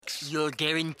Your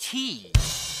guarantee.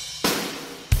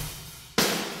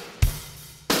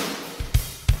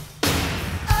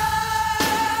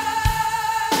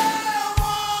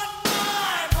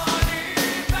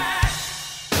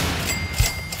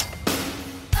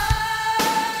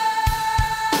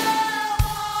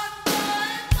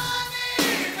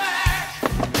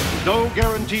 No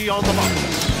guarantee on the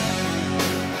box.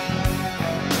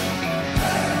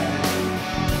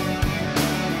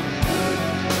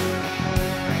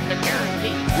 The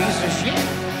guarantee piece of shit.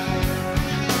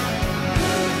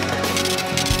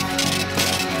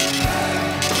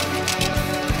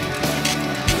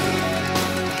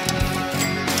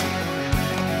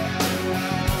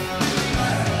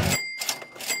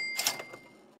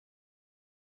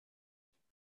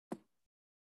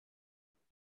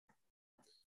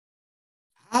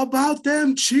 How about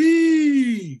them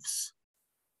Chiefs?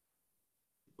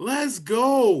 Let's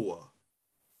go.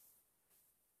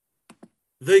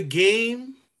 The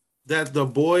game that the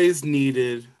boys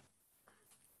needed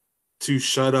to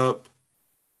shut up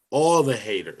all the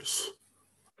haters,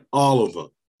 all of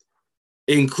them,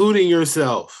 including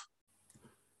yourself.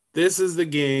 This is the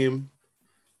game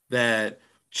that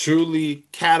truly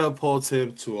catapults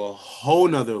him to a whole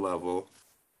nother level.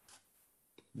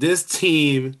 This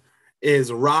team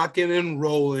is rocking and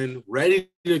rolling,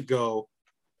 ready to go.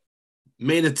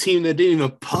 Made a team that didn't even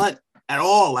punt at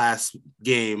all last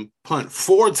game, punt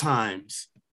 4 times.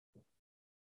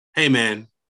 Hey, man,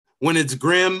 when it's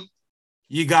grim,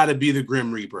 you got to be the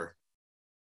Grim Reaper.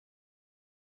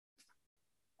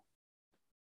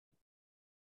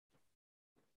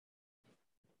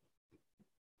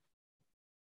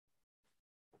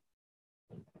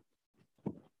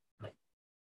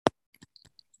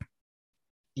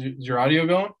 Is your audio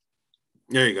going?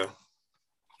 There you go.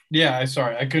 Yeah,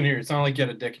 sorry. I couldn't hear. It sounded like you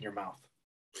had a dick in your mouth.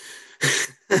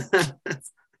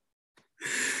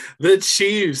 The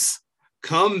Chiefs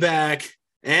come back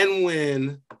and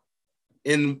win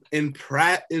in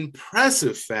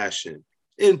impressive fashion.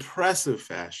 Impressive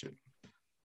fashion.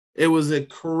 It was a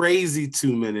crazy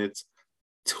 2 minutes,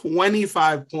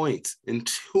 25 points in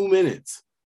 2 minutes.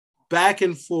 Back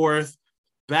and forth,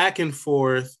 back and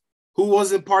forth. Who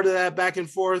wasn't part of that back and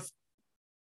forth?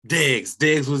 Diggs.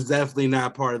 Diggs was definitely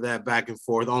not part of that back and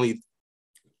forth. Only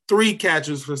 3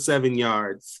 catches for 7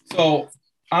 yards. So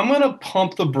I'm going to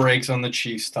pump the brakes on the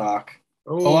Chiefs talk.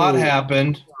 Oh, A lot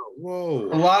happened. Whoa.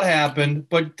 A lot happened,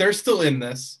 but they're still in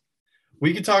this.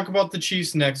 We can talk about the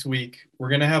Chiefs next week. We're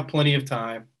going to have plenty of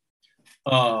time.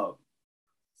 And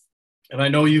I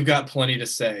know you've got plenty to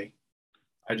say.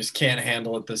 I just can't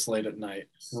handle it this late at night.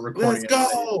 We're recording. Let's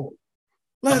go.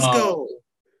 Let's go.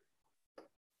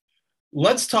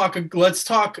 Let's talk.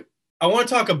 I want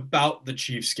to talk about the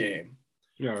Chiefs game,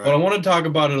 Yeah, right. but I want to talk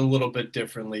about it a little bit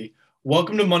differently.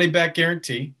 Welcome to Money Back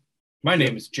Guarantee. My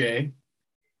name is Jay.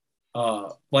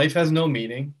 Life has no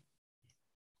meaning.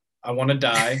 I want to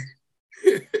die.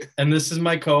 And this is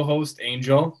my co-host,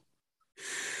 Angel.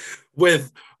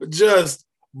 With just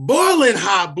boiling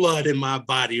hot blood in my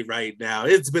body right now.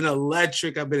 It's been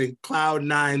electric. I've been in cloud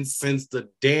 9 since the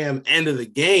damn end of the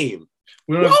game.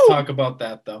 We don't have to talk about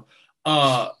that, though.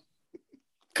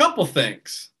 Couple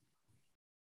things.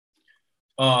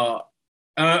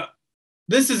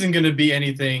 This isn't going to be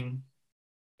anything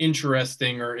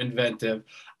interesting or inventive.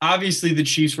 Obviously, the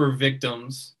Chiefs were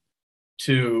victims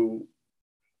to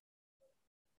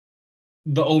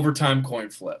the overtime coin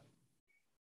flip.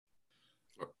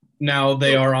 Now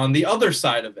they are on the other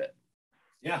side of it.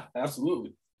 Yeah,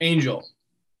 absolutely. Angel,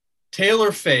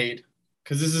 Taylor fade,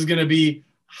 because this is going to be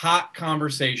hot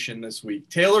conversation this week.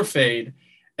 Taylor fade,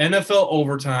 NFL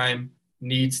overtime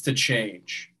needs to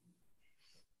change.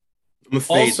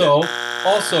 Also,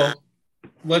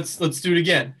 let's do it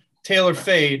again. Taylor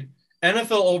fade,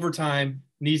 NFL overtime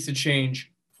needs to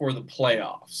change for the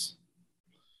playoffs.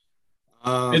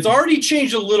 It's already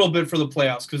changed a little bit for the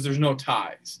playoffs because there's no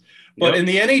ties. But in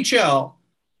the NHL,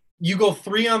 you go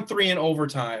 3-on-3 in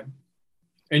overtime,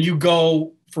 and you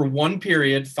go for 1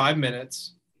 period, 5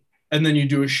 minutes, and then you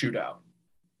do a shootout.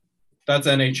 That's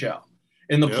NHL.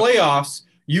 In the playoffs,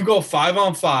 you go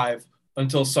 5-on-5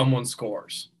 until someone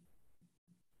scores.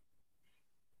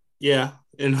 Yeah.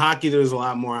 In hockey, there's a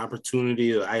lot more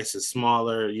opportunity. The ice is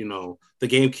smaller. You know, the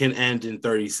game can end in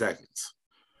 30 seconds.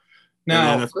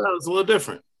 Now, in NFL, it's a little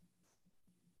different.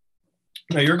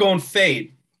 Now, you're going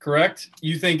fade, correct?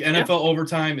 You think NFL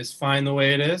overtime is fine the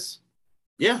way it is?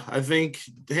 Yeah, I think,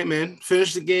 hey, man,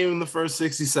 finish the game in the first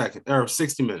 60 seconds or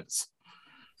 60 minutes.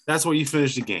 That's where you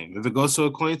finish the game. If it goes to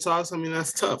a coin toss, I mean,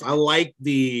 that's tough. I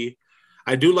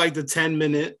do like the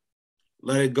 10-minute,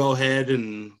 let it go ahead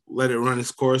and let it run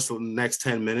its course for the next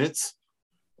 10 minutes.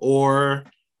 or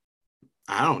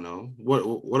I don't know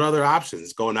what other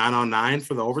options. Go 9-on-9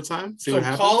 for the overtime. See what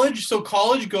happens.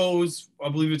 College goes. I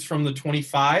believe it's from the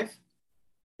 25.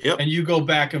 Yep. And you go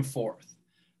back and forth.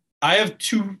 I have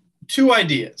two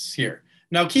ideas here.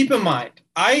 Now, keep in mind,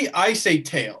 I say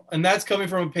tail, and that's coming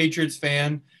from a Patriots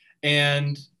fan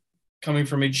and coming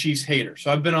from a Chiefs hater.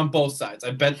 So I've been on both sides.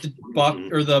 I bet the Buck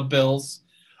or the Bills.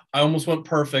 I almost went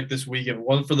perfect this week. If it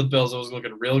wasn't for the Bills, I was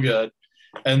looking real good.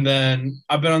 And then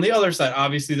I've been on the other side.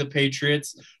 Obviously, the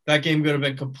Patriots. That game could have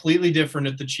been completely different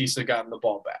if the Chiefs had gotten the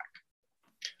ball back.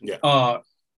 Yeah.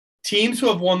 Teams who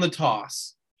have won the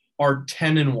toss are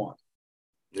 10-1.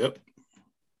 Yep.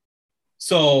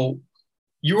 So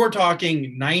you are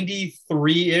talking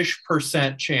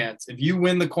 93-ish% chance. If you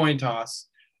win the coin toss,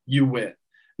 you win.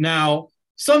 Now,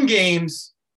 some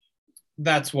games,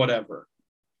 that's whatever.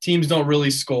 Teams don't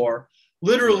really score.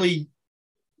 Literally,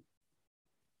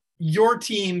 your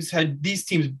teams had these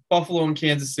teams, Buffalo and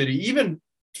Kansas City, even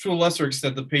to a lesser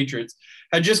extent, the Patriots,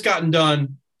 had just gotten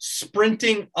done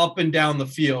sprinting up and down the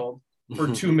field for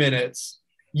 2 minutes.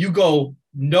 You go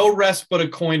no rest but a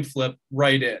coin flip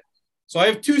right in. So I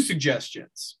have two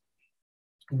suggestions.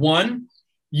 One,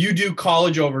 you do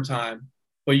college overtime,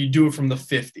 but you do it from the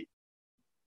 50.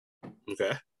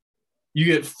 Okay. You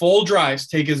get full drives,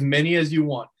 take as many as you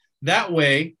want. That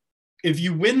way, if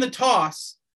you win the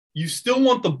toss, you still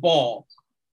want the ball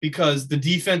because the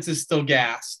defense is still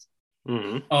gassed.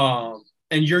 Mm-hmm.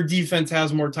 And your defense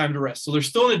has more time to rest. So there's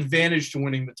still an advantage to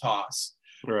winning the toss.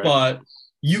 Right. But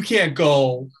you can't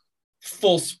go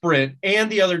full sprint and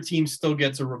the other team still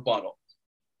gets a rebuttal.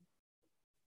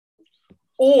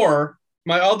 Or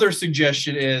my other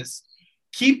suggestion is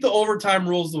keep the overtime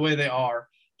rules the way they are,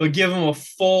 but give them a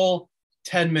full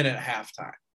 10-minute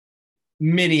halftime,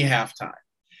 mini halftime.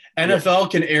 NFL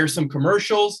can air some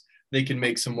commercials. They can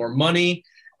make some more money.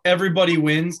 Everybody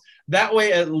wins. That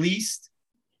way, at least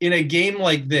in a game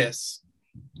like this,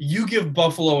 you give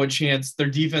Buffalo a chance, their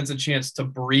defense a chance to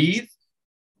breathe.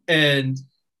 And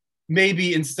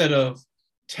maybe instead of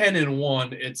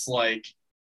 10-1, it's like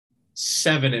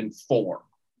 7-4.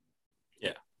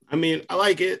 Yeah. I mean, I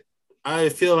like it. I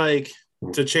feel like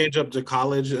to change up the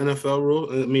college NFL rule,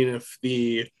 I mean, if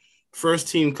the first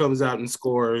team comes out and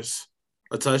scores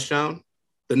a touchdown,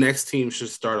 the next team should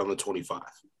start on the 25.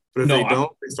 But if they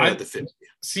don't, they start at the 50.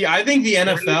 See, I think the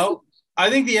NFL,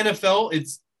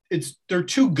 it's they're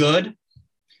too good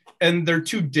and they're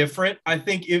too different. I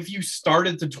think if you start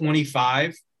at the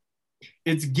 25,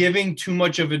 it's giving too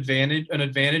much of an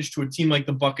advantage to a team like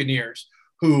the Buccaneers,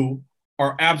 who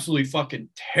are absolutely fucking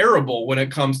terrible when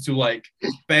it comes to like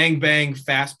bang, bang,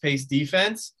 fast-paced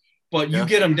defense. But you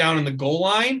get them down in the goal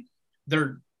line,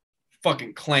 they're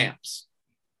fucking clamps.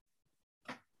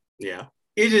 Yeah.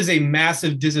 It is a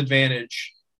massive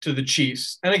disadvantage to the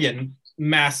Chiefs. And again,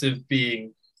 massive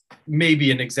being maybe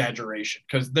an exaggeration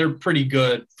because they're pretty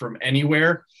good from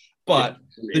anywhere. But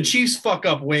the Chiefs fuck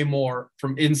up way more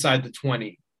from inside the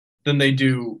 20 than they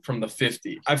do from the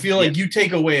 50. I feel like you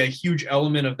take away a huge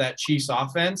element of that Chiefs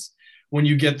offense when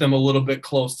you get them a little bit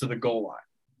close to the goal line.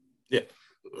 Yeah.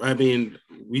 I mean,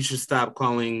 we should stop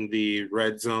calling the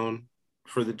red zone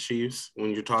for the Chiefs.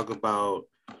 When you talk about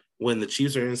when the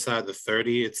Chiefs are inside the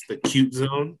 30, it's the cute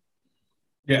zone.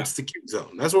 Yeah. It's the cute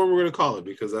zone. That's what we're going to call it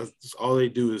because that's all they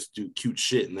do is do cute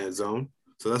shit in that zone.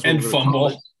 So that's what and we're going to fumble.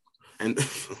 call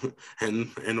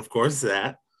it. And of course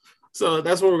that. So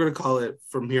that's what we're going to call it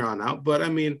from here on out. But I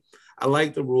mean, I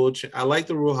like the rule. I like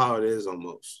the rule how it is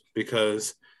almost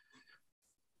because,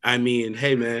 I mean,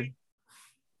 hey man,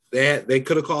 they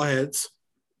could have called heads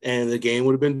and the game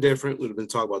would have been different. Would have been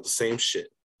talking about the same shit.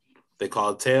 They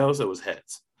called tails. It was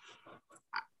heads.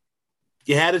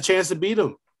 You had a chance to beat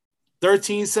them.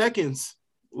 13 seconds,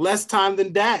 less time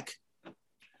than Dak.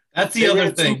 That's the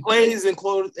other thing. 2 plays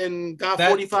and got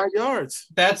 45 yards.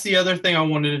 That's the other thing I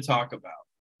wanted to talk about.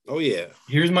 Oh, yeah.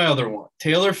 Here's my other one.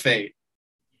 Taylor Fate.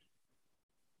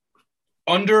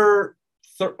 Under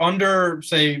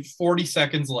say, 40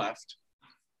 seconds left.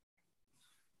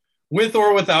 With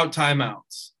or without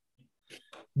timeouts.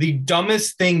 The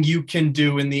dumbest thing you can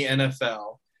do in the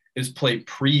NFL is play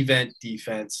prevent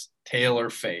defense,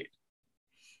 Taylor Fate.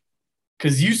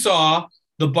 Because you saw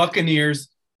the Buccaneers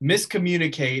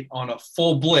miscommunicate on a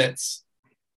full blitz,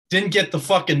 didn't get the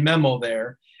fucking memo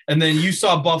there, and then you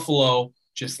saw Buffalo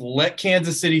just let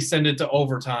Kansas City send it to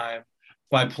overtime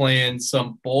by playing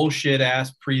some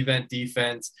bullshit-ass prevent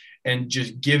defense and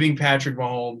just giving Patrick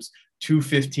Mahomes 2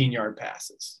 15-yard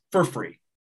passes for free.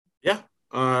 Yeah.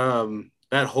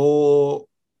 That whole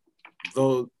 –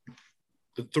 the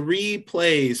 3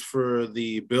 plays for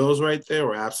the Bills right there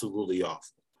were absolutely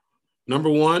awful. Number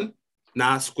 1,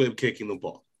 not squib kicking the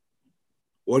ball.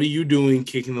 What are you doing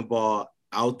kicking the ball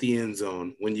out the end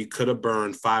zone when you could have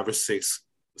burned 5 or 6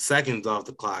 seconds off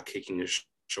the clock kicking it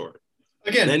short?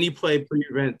 Again, then you play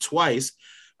prevent twice.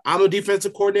 I'm a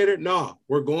defensive coordinator. No,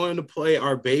 we're going to play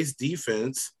our base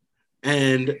defense.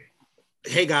 And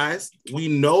hey, guys, we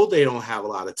know they don't have a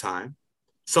lot of time,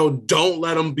 so don't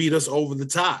let them beat us over the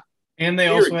top. And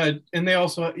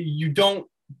you don't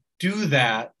do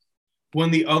that when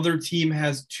the other team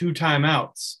has 2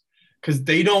 timeouts because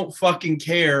they don't fucking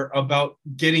care about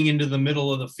getting into the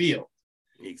middle of the field.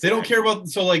 Exactly. They don't care about,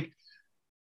 so like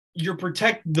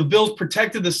the Bills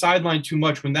protected the sideline too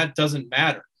much when that doesn't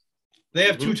matter. They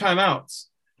have 2 timeouts.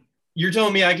 You're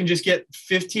telling me I can just get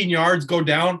 15 yards, go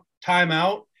down,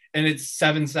 timeout, and it's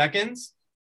 7 seconds?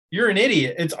 You're an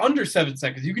idiot. It's under 7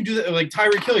 seconds. You can do that like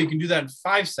Tyreek Hill. You can do that in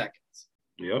 5 seconds.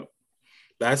 Yep.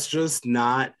 That's just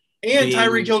not. And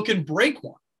Tyreek Hill can break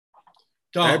one.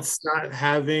 Dumb. That's not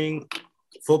having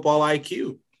football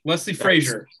IQ. Leslie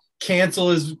Frazier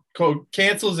cancels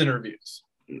interviews.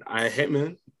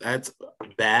 Man, that's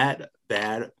bad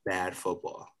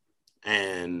football.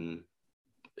 And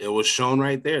it was shown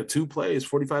right there. 2 plays,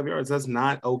 45 yards. That's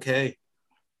not okay.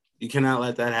 You cannot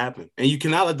let that happen. And you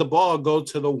cannot let the ball go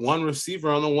to the one receiver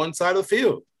on the one side of the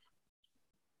field.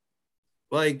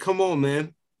 Like, come on,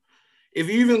 man. If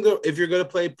you're going to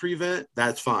play prevent,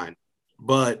 that's fine.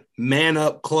 But man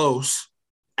up close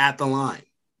at the line.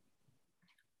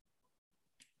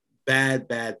 Bad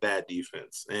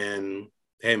defense. And,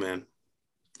 hey, man,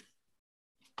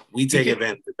 we take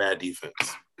advantage of bad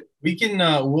defense. We can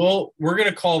we're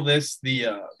gonna call this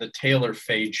the Taylor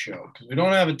Fade show because we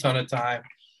don't have a ton of time.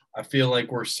 I feel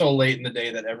like we're so late in the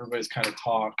day that everybody's kind of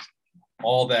talked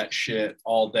all that shit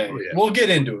all day. Oh, yeah. We'll get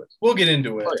into it. Oh,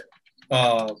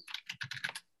 yeah.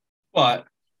 But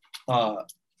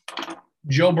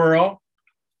Joe Burrow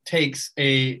takes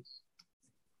a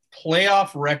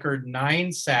playoff record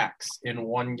 9 sacks in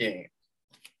one game.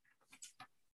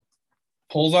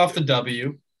 Pulls off the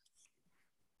W.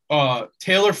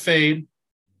 Taylor Fade.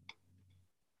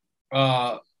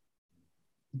 The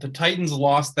Titans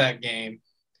lost that game.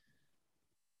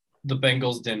 The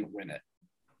Bengals didn't win it.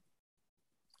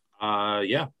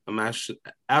 Yeah, I'm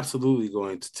absolutely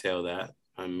going to tell that.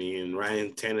 I mean,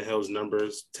 Ryan Tannehill's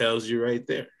numbers tells you right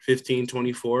there.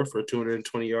 15-24 for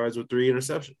 220 yards with 3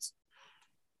 interceptions.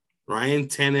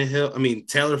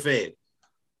 Taylor Fade.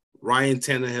 Ryan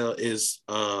Tannehill is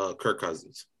Kirk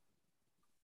Cousins.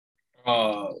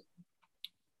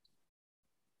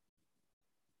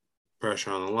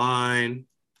 Pressure on the line.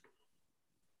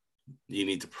 You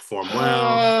need to perform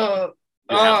well.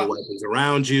 You have the weapons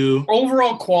around you.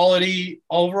 Overall quality,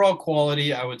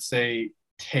 I would say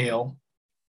tail.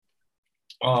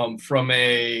 I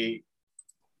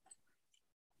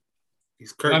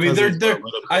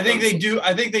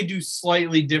think they do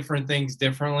slightly different things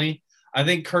differently. I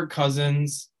think Kirk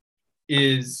Cousins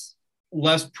is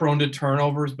less prone to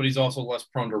turnovers, but he's also less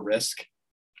prone to risk.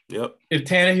 Yep. If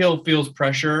Tannehill feels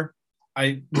pressure,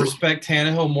 I respect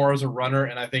Tannehill more as a runner,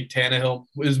 and I think Tannehill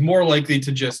is more likely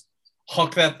to just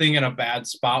huck that thing in a bad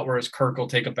spot, whereas Kirk will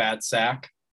take a bad sack.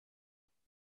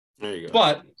 There you go.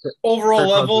 But overall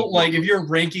level, like if you're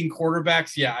ranking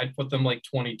quarterbacks, yeah, I'd put them like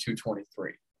 22,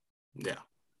 23. Yeah.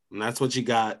 And that's what you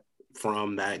got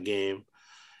from that game.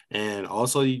 And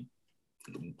also,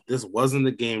 this wasn't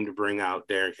the game to bring out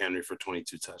Derrick Henry for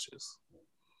 22 touches.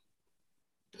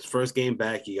 His first game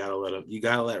back, you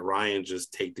gotta let Ryan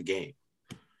just take the game.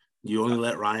 You only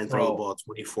let Ryan throw the ball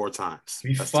 24 times.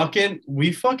 We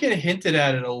fucking hinted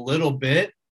at it a little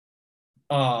bit.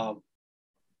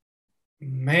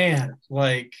 Man,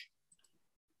 like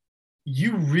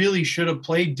you really should have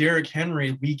played Derrick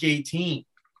Henry week 18.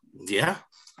 Yeah.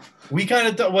 We kind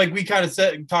of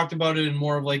talked about it in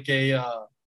more of like a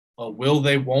will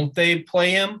they, won't they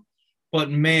play him? But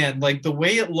man, like the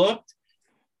way it looked,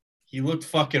 he looked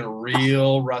fucking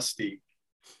real rusty.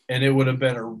 And it would have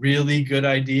been a really good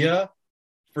idea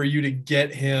for you to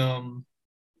get him,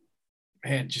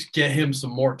 man, just get him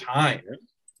some more time.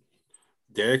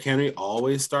 Derrick Henry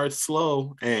always starts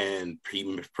slow, and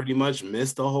he pretty much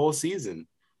missed the whole season.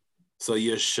 So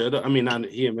you should have. I mean,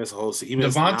 he didn't miss a whole season.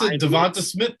 Devonta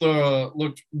Smith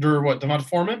looked, or what? Devonta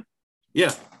Foreman?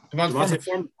 Yeah, Devonta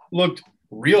Foreman looked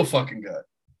real fucking good,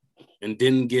 and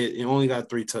he only got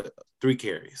three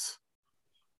carries.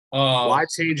 Why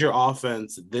change your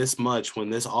offense this much when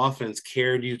this offense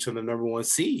carried you to the number 1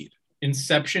 seed?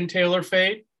 Inception Taylor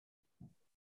Fade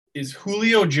is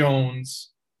Julio Jones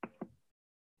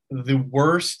the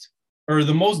worst or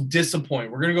the most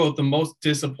disappointing? We're going to go with the most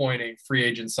disappointing free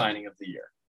agent signing of the year.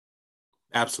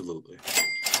 Absolutely.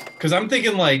 Because I'm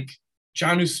thinking like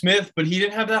Jonnu Smith, but he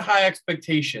didn't have that high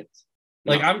expectations.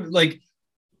 Like, No. I'm like,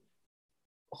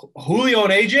 Julio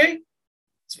and AJ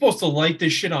supposed to light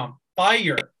this shit on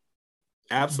fire.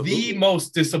 Absolutely. The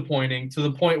most disappointing, to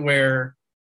the point where,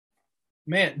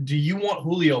 man, do you want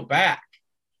Julio back?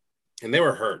 And they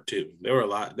were hurt too. They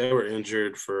were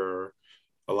injured for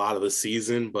a lot of the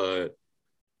season, but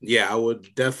yeah, I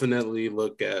would definitely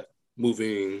look at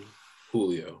moving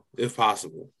Julio if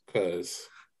possible,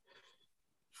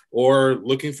 or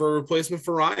looking for a replacement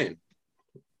for Ryan.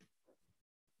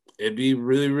 It'd be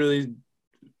it'd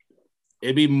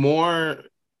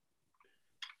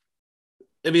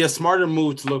be a smarter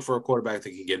move to look for a quarterback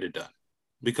that can get it done,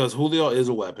 because Julio is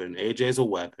a weapon, AJ is a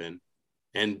weapon,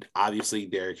 and obviously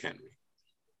Derrick Henry.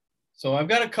 So I've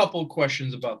got a couple of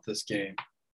questions about this game.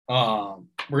 We're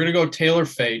going to go Taylor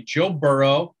Fade. Joe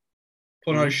Burrow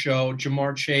put on a show.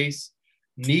 Jamar Chase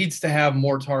needs to have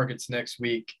more targets next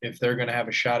week if they're going to have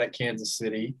a shot at Kansas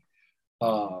City.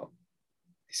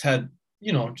 He's had,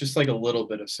 just like a little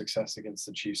bit of success against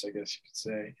the Chiefs, I guess you could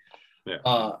say.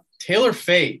 Yeah. Taylor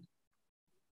Fade,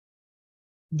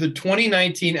 the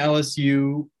 2019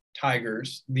 LSU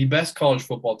Tigers, the best college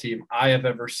football team I have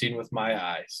ever seen with my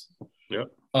eyes. Yep.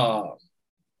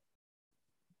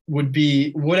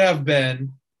 Would have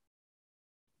been,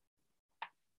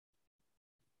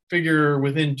 figure,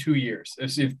 within 2 years,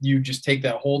 if you just take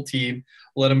that whole team,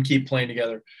 let them keep playing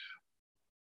together.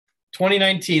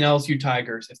 2019 LSU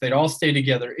Tigers, if they'd all stay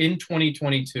together in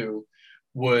 2022,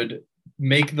 would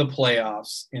make the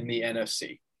playoffs in the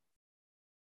NFC.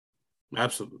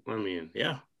 Absolutely. I mean,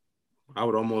 yeah. I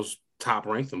would almost top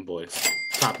rank them boys.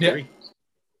 Top three.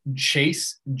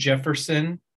 Chase,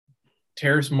 Jefferson,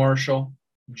 Terrace Marshall,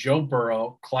 Joe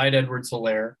Burrow, Clyde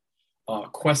Edwards-Helaire.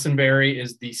 Quessenberry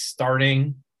is the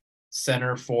starting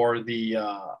center for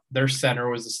their center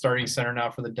was the starting center now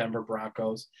for the Denver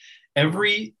Broncos. I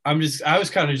was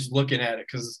kind of just looking at it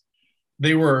because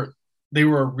they were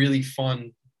really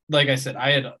fun. Like I said,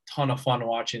 I had a ton of fun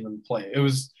watching them play. It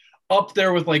was up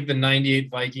there with like the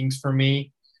 98 Vikings for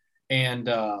me, and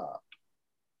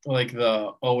like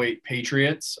the 08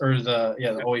 Patriots, or the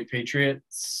 08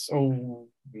 Patriots,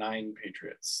 09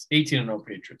 Patriots, 18-0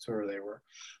 Patriots, whoever they were.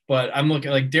 But I'm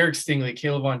looking like Derek Stingley,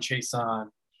 Caleb Von Chason,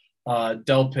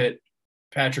 Delpit,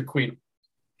 Patrick Queen.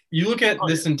 You look at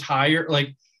this entire,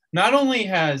 like, not only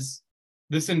has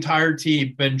this entire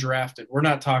team been drafted, we're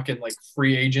not talking like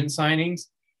free agent signings.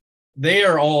 They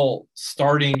are all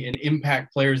starting and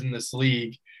impact players in this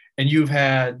league. And you've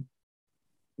had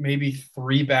maybe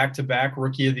 3 back-to-back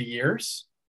rookie of the years,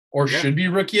 or should be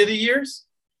rookie of the years.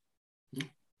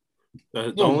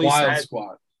 The only wild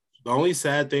squad. The only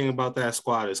sad thing about that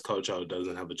squad is Coach O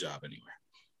doesn't have a job anywhere.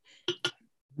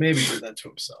 Maybe he did that to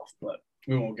himself, but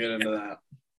we won't get into that.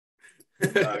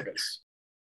 I guess.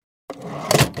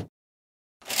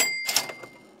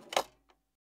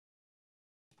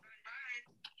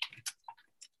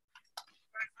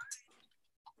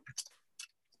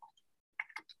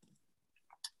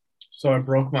 So I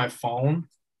broke my phone.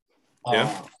 Yeah.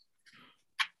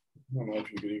 I don't know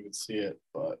if you could even see it,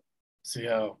 but see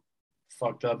how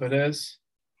fucked up it is?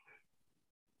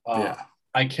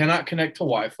 I cannot connect to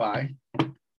Wi-Fi.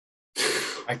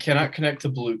 I cannot connect to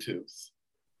Bluetooth.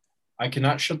 I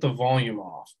cannot shut the volume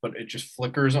off, but it just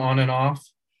flickers on and off.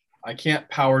 I can't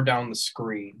power down the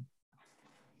screen.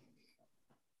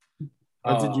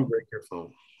 How did you break your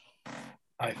phone?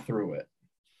 I threw it.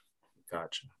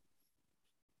 Gotcha.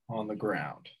 On the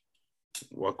ground.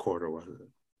 What quarter was it?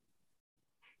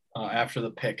 After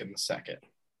the pick in the second.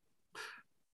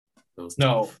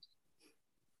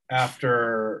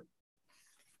 After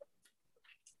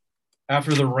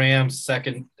the Rams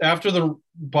second, after the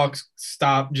Bucks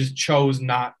chose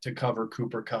not to cover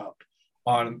Cooper Kupp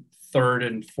on 3rd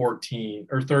and 14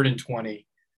 or 3rd and 20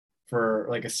 for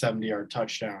like a 70-yard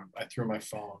touchdown, I threw my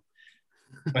phone.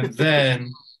 And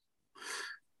then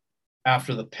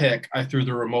after the pick, I threw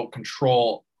the remote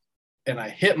control and I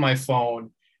hit my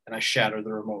phone and I shattered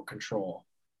the remote control.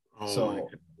 So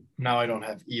now I don't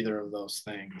have either of those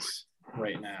things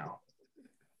right now.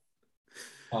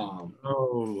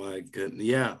 Oh my goodness.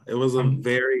 Yeah, it was a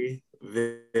very,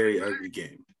 very ugly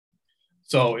game.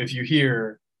 So if you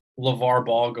hear LeVar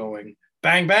Ball going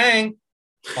bang, bang,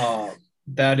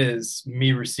 that is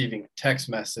me receiving a text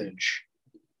message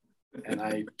and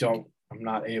I'm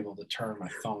not able to turn my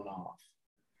phone off.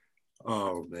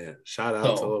 Oh man, shout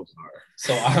out to LeVar.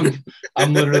 So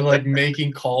I'm literally like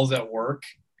making calls at work,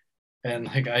 and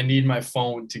like I need my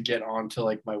phone to get onto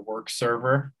like my work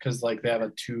server because like they have a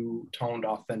 2-toned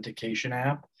authentication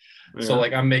app. Yeah. So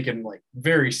like I'm making like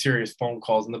very serious phone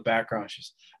calls in the background. It's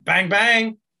just bang,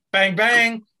 bang. bang,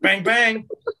 bang, bang, bang.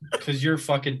 Because your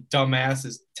fucking dumbass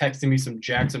is texting me some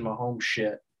Jackson Mahomes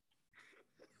shit.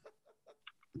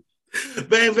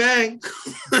 Bang, bang.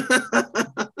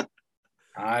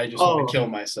 I just want to kill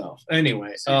myself.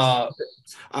 Anyway,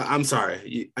 I'm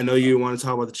sorry. I know you want to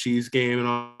talk about the Chiefs game and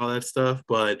all that stuff,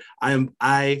 but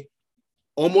I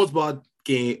almost bought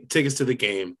tickets to the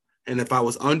game, and if I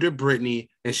was under Brittany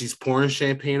and she's pouring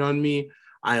champagne on me,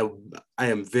 I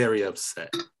am very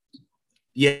upset.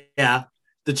 Yeah,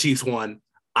 the Chiefs won.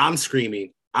 I'm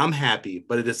screaming. I'm happy,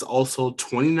 but it is also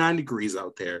 29 degrees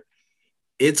out there.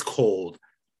 It's cold.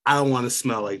 I don't want to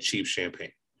smell like cheap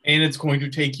champagne. And it's going to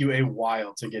take you a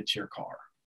while to get to your car.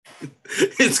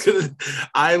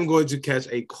 I'm going to catch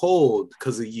a cold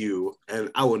because of you, and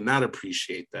I will not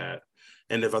appreciate that.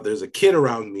 And if there's a kid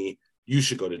around me, you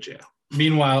should go to jail.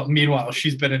 Meanwhile,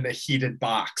 she's been in a heated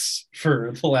box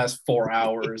for the last 4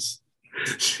 hours.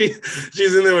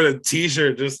 She's in there with a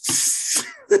t-shirt, just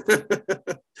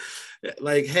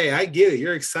like, hey, I get it.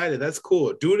 You're excited. That's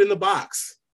cool. Do it in the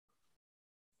box.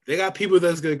 They got people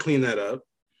that's going to clean that up.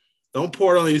 Don't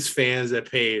pour it on these fans that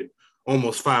paid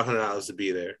almost $500 to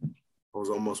be there. I was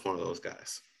almost one of those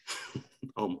guys.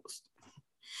 Almost.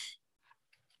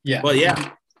 Yeah. But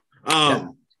yeah.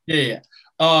 Yeah.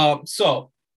 We're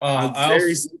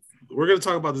going to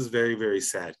talk about this very, very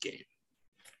sad game.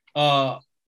 I'm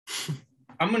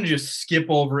going to just skip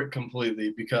over it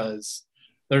completely because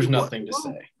there's nothing to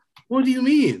say. What do you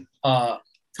mean?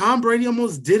 Tom Brady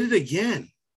almost did it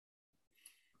again.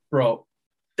 Bro.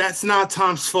 That's not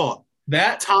Tom's fault.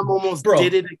 Tom almost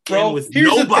did it again with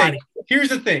nobody. Here's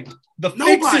the thing. The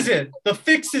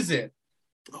fix is in.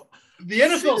 The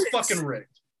NFL's fucking rigged.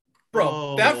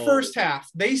 Bro, that first half,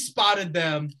 they spotted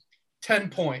them 10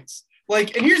 points. And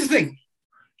here's the thing.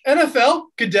 NFL,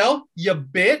 Goodell, you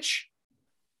bitch.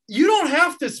 You don't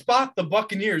have to spot the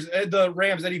Buccaneers, the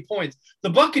Rams any points. The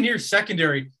Buccaneers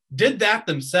secondary did that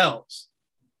themselves.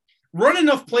 Run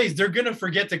enough plays, they're going to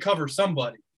forget to cover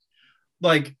somebody.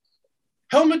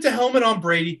 Helmet to helmet on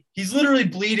Brady. He's literally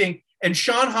bleeding. And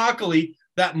Sean Hockley,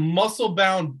 that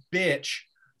muscle-bound bitch,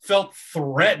 felt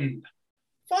threatened.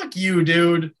 Fuck you,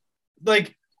 dude. Do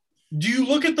you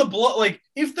look at the blood?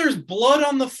 If there's blood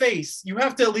on the face, you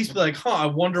have to at least be like, I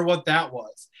wonder what that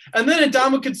was. And then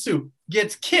Ndamukong Suh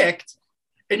gets kicked,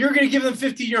 and you're going to give them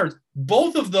 15 yards.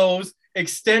 Both of those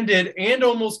extended and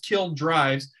almost killed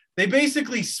drives. They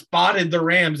basically spotted the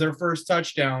Rams their first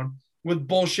touchdown with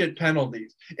bullshit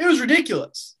penalties. It was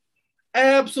ridiculous.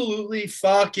 Absolutely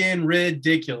fucking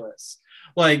ridiculous.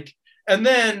 And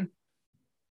then,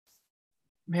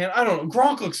 man, I don't know.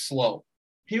 Gronk looks slow.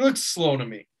 He looks slow to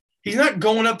me. He's not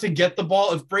going up to get the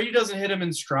ball. If Brady doesn't hit him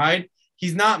in stride,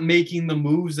 he's not making the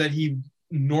moves that he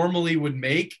normally would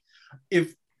make.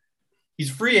 If he's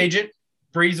a free agent,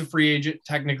 Brady's a free agent.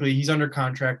 Technically, he's under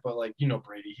contract, but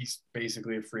Brady, he's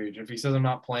basically a free agent. If he says I'm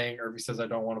not playing, or if he says I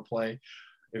don't want to play,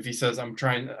 if he says I'm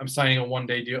signing a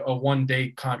one-day deal, a one-day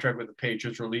contract with the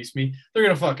Patriots, release me, they're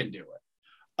gonna fucking do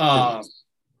it.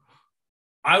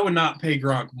 I would not pay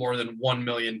Gronk more than $1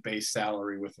 million base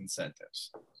salary with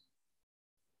incentives.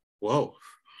 Whoa,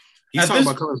 he's talking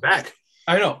about coming back.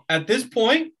 I know. At this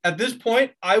point,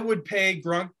 I would pay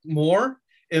Gronk more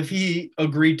if he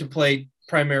agreed to play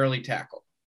primarily tackle.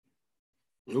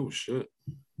 Oh shit!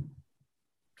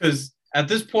 Because at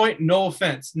this point, no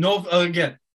offense,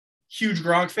 again. Huge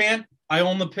Gronk fan. I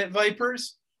own the Pitt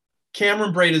Vipers.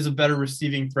 Cameron Brate is a better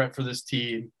receiving threat for this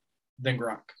team than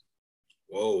Gronk.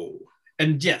 Whoa.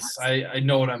 And yes, I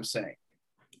know what I'm saying.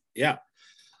 Yeah.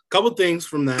 Couple things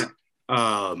from that.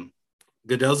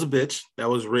 Goodell's a bitch. That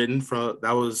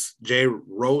was Jay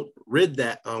read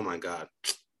that. Oh my God.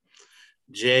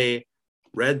 Jay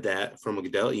read that from a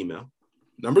Goodell email.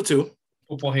 Number 2.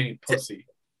 Football hating pussy.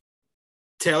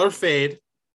 Taylor Fade.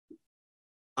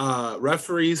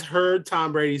 Referees heard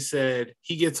Tom Brady said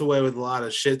he gets away with a lot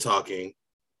of shit talking.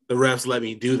 The refs let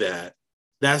me do that.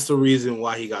 That's the reason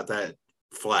why he got that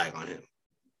flag on him.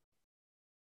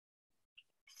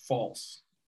 False.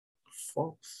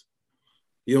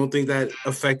 You don't think that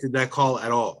affected that call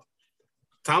at all?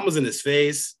 Tom was in his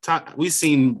face. We've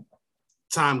seen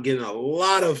Tom get in a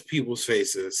lot of people's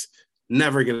faces.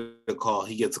 Never get a call.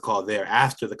 He gets a call there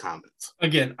after the comments.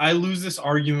 Again, I lose this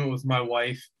argument with my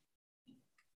wife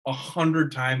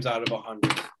 100 times out of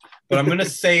 100. But I'm going to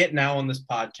say it now on this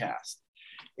podcast.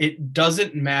 It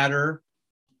doesn't matter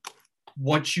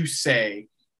what you say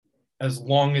as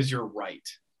long as you're right.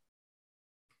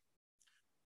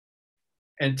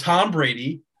 And Tom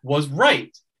Brady was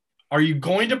right. Are you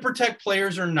going to protect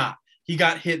players or not? He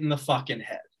got hit in the fucking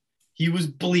head. He was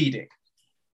bleeding.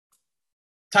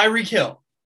 Tyreek Hill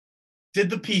did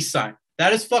the peace sign.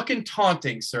 That is fucking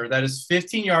taunting, sir. That is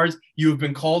 15 yards. You have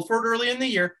been called for it early in the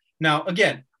year. Now,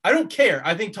 again, I don't care.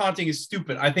 I think taunting is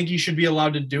stupid. I think he should be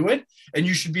allowed to do it, and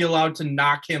you should be allowed to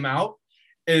knock him out.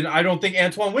 And I don't think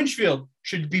Antoine Winfield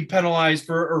should be penalized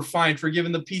or fined for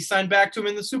giving the peace sign back to him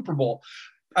in the Super Bowl.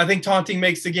 I think taunting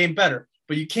makes the game better,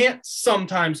 but you can't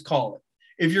sometimes call it.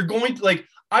 If you're going to, like,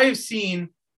 I have seen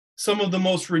some of the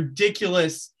most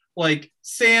ridiculous, like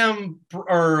Sam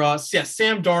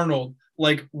Darnold,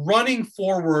 like running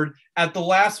forward at the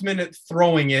last minute,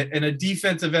 throwing it, and a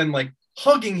defensive end like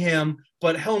hugging him,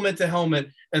 but helmet to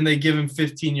helmet, and they give him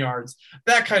 15 yards.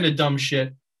 That kind of dumb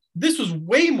shit. This was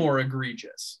way more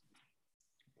egregious.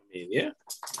 Yeah.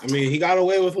 I mean, he got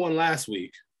away with one last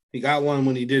week. He got one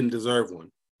when he didn't deserve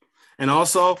one. And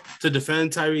also, to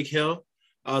defend Tyreek Hill,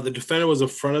 the defender was in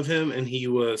front of him, and he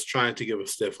was trying to give a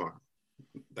stiff arm.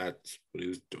 That's what he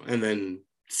was doing. And then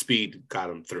speed got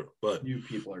him through. But you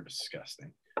people are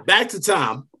disgusting. Back to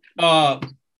Tom.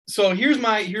 So here's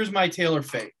my Taylor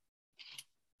fate.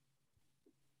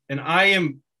 And I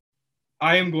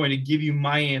am going to give you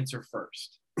my answer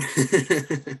first.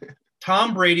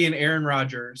 Tom Brady and Aaron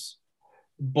Rodgers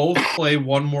both play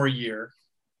one more year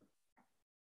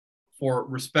for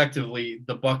respectively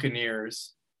the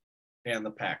Buccaneers and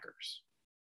the Packers.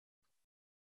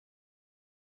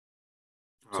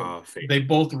 So they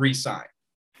both re-sign.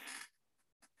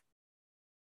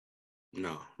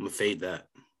 No, I'm gonna fade that.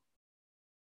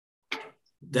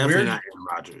 Definitely not Aaron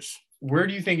Rodgers. Where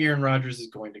do you think Aaron Rodgers is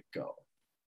going to go?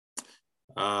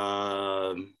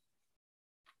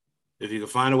 If he could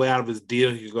find a way out of his deal,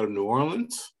 he could go to New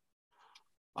Orleans,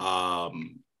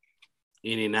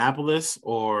 Indianapolis,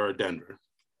 or Denver.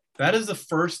 That is the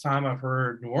first time I've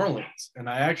heard New Orleans, and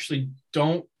I actually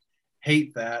don't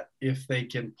hate that if they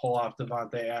can pull off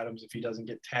Devontae Adams if he doesn't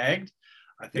get tagged.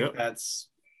 I think that's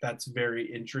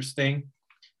very interesting.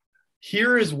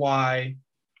 Here is why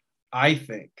I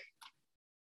think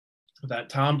that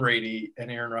Tom Brady and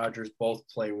Aaron Rodgers both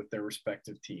play with their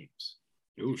respective teams.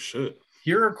 Oh, shit.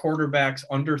 Here are quarterbacks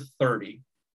under 30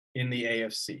 in the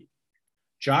AFC.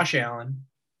 Josh Allen,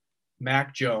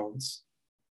 Mac Jones,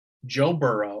 Joe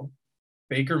Burrow,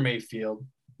 Baker Mayfield,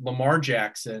 Lamar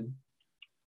Jackson,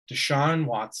 Deshaun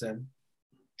Watson,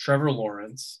 Trevor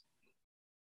Lawrence,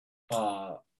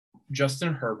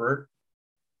 Justin Herbert,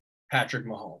 Patrick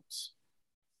Mahomes.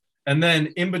 And then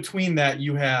in between that,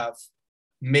 you have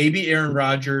maybe Aaron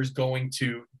Rodgers going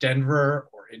to Denver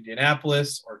or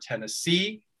Indianapolis or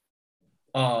Tennessee.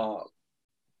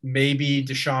 Maybe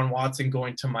Deshaun Watson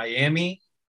going to Miami.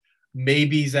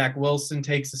 Maybe Zach Wilson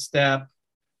takes a step.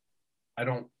 I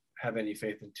don't have any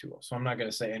faith in Tua, so I'm not going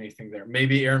to say anything there.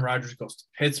 Maybe Aaron Rodgers goes to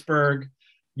Pittsburgh.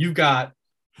 You've got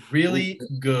really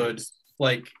good,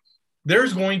 like,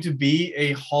 there's going to be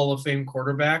a Hall of Fame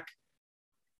quarterback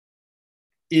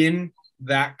in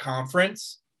that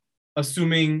conference,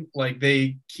 assuming like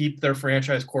they keep their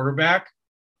franchise quarterback,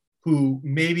 who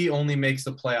maybe only makes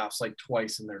the playoffs like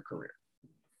twice in their career.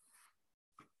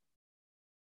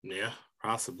 Yeah,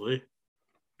 possibly.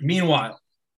 Meanwhile,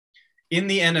 in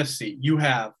the NFC, you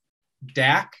have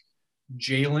Dak,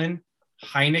 Jalen,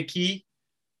 Heineke,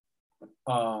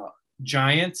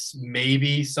 Giants,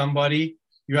 maybe somebody.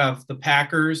 You have the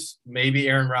Packers, maybe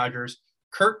Aaron Rodgers,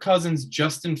 Kirk Cousins,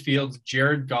 Justin Fields,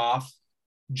 Jared Goff,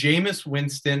 Jameis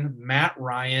Winston, Matt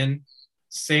Ryan,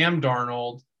 Sam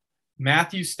Darnold,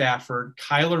 Matthew Stafford,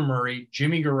 Kyler Murray,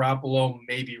 Jimmy Garoppolo,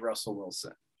 maybe Russell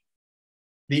Wilson.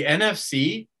 The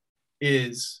NFC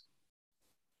is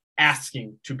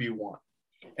asking to be won.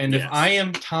 And if I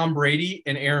am Tom Brady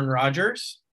and Aaron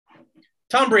Rodgers,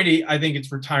 Tom Brady, I think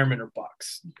it's retirement or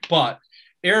bucks. But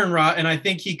Aaron Rodgers, and I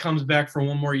think he comes back for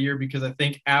one more year because I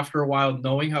think after a while,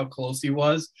 knowing how close he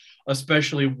was,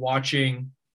 especially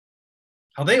watching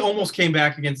how they almost came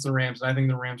back against the Rams, and I think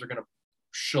the Rams are going to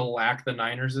shellac the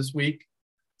Niners this week.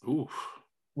 Ooh,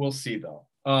 we'll see, though.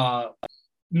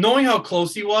 Knowing how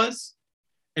close he was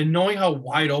and knowing how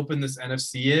wide open this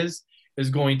NFC is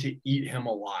going to eat him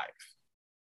alive.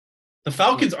 The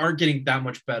Falcons aren't getting that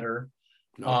much better.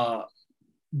 No.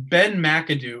 Ben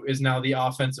McAdoo is now the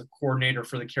offensive coordinator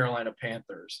for the Carolina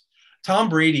Panthers. Tom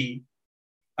Brady,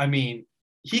 I mean,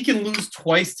 he can lose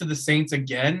twice to the Saints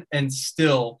again and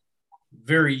still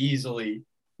very easily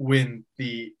win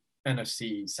the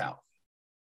NFC South.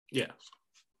 Yeah.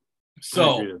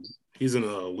 So he's in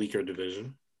a weaker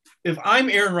division. If I'm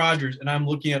Aaron Rodgers and I'm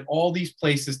looking at all these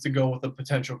places to go with a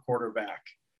potential quarterback,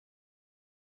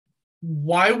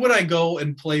 why would I go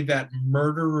and play that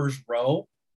murderer's row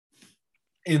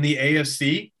in the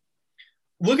AFC?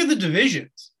 Look at the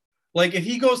divisions. Like, if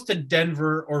he goes to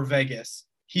Denver or Vegas,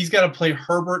 he's got to play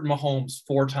Herbert and Mahomes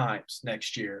 4 times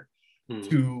next year.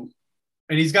 to,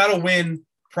 and he's got to win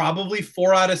probably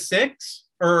 4 out of 6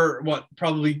 or what?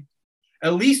 Probably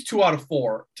at least 2 out of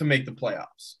 4 to make the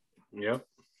playoffs. Yep.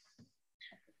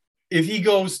 If he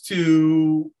goes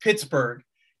to Pittsburgh,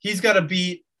 he's got to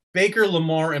beat Baker,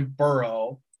 Lamar, and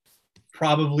Burrow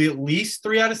probably at least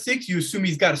 3 out of 6. You assume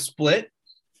he's got a split.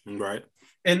 Right.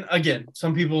 And again,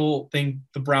 some people think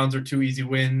the Browns are 2 easy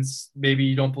wins. Maybe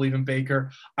you don't believe in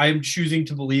Baker. I'm choosing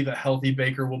to believe a healthy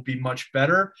Baker will be much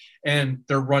better. And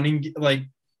they're running, like,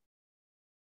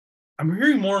 I'm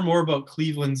hearing more and more about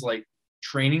Cleveland's, like,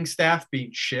 training staff being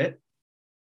shit.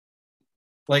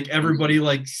 Like, everybody,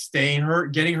 like, getting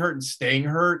hurt and staying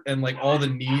hurt, and, like, all the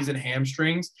knees and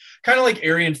hamstrings. Kind of like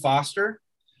Arian Foster.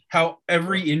 How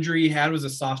every injury he had was a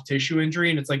soft tissue injury.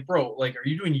 And it's like, bro, like, are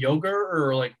you doing yoga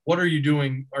or like, what are you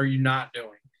doing? Are you not doing?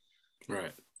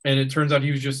 Right. And it turns out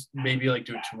he was just maybe like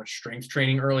doing too much strength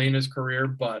training early in his career.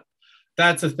 But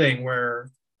that's a thing where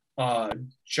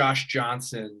Josh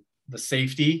Johnson, the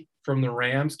safety from the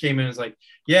Rams, came in and was like,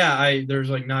 yeah, there's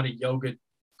like not a yoga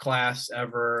class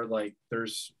ever. Like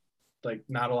there's like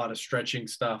not a lot of stretching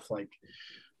stuff. Like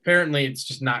apparently it's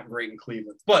just not great in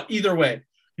Cleveland. But either way,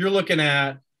 you're looking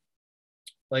at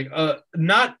like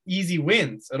not easy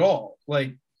wins at all.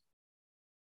 Like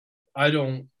I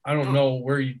don't know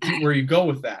where you go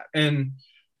with that. And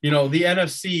you know, the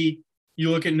NFC, you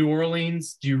look at New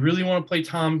Orleans, do you really want to play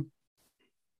Tom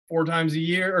 4 times a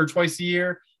year or twice a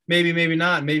year? Maybe, maybe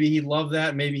not. Maybe he'd love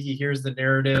that. Maybe he hears the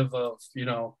narrative of, you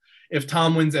know, if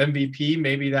Tom wins MVP,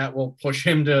 maybe that will push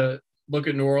him to look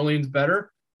at New Orleans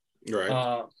better.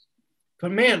 Right.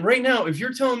 But man, right now, if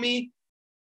you're telling me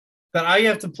that I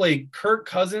have to play Kirk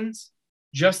Cousins,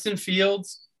 Justin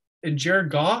Fields, and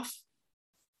Jared Goff,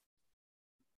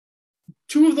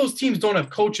 2 of those teams don't have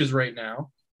coaches right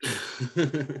now.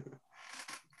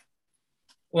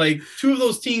 Like 2 of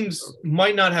those teams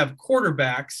might not have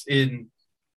quarterbacks in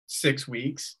 6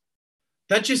 weeks.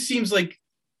 That just seems like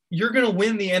you're going to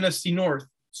win the NFC North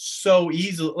so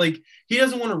easily. Like he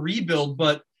doesn't want to rebuild,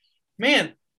 but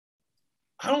man,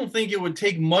 I don't think it would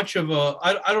take much of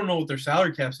I don't know what their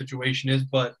salary cap situation is,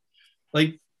 but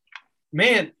like,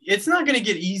 man, it's not going to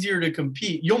get easier to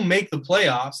compete. You'll make the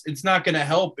playoffs. It's not going to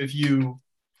help if your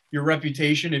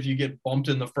reputation, if you get bumped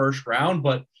in the first round,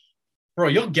 but bro,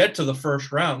 you'll get to the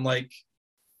first round. Like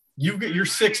you're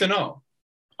 6-0.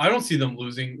 I don't see them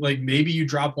losing. Like maybe you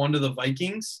drop one to the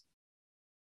Vikings,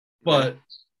 but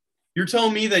you're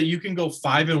telling me that you can go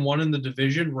 5-1 in the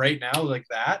division right now like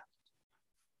that?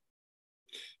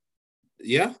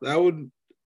 Yeah, that would.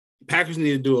 Packers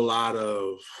need to do a lot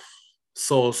of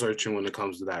soul searching when it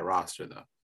comes to that roster, though.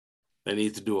 They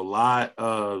need to do a lot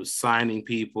of signing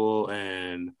people,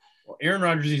 and Aaron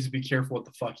Rodgers needs to be careful what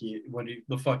the fuck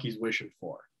he's wishing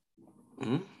for.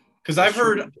 Because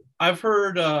mm-hmm. I've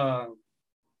heard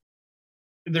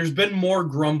there's been more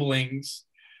grumblings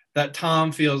that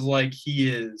Tom feels like he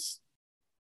is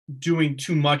doing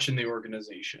too much in the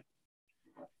organization.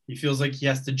 He feels like he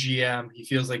has to GM. He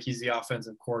feels like he's the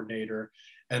offensive coordinator.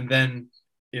 And then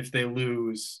if they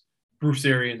lose, Bruce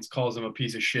Arians calls him a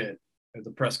piece of shit at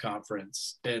the press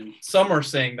conference. And some are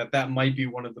saying that might be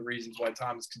one of the reasons why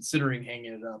Tom is considering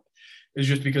hanging it up, is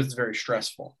just because it's very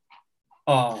stressful.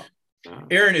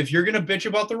 Aaron, if you're going to bitch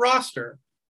about the roster,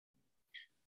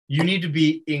 you need to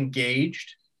be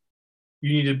engaged.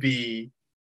 You need to be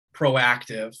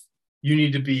proactive. You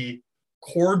need to be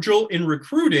cordial in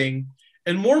recruiting.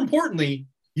 And more importantly,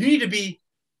 you need to be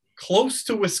close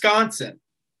to Wisconsin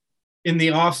in the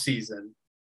offseason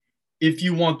if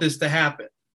you want this to happen.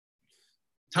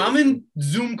 Tom isn't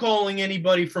Zoom calling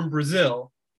anybody from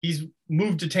Brazil. He's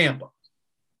moved to Tampa.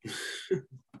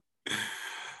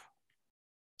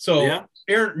 So, yeah.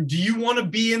 Aaron, do you want to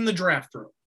be in the draft room?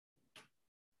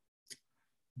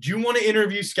 Do you want to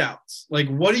interview scouts? Like,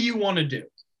 what do you want to do?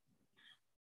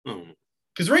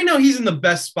 Because right now he's in the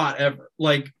best spot ever.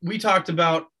 Like we talked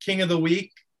about King of the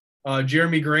Week,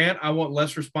 Jeremy Grant. I want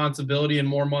less responsibility and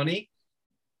more money.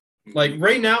 Like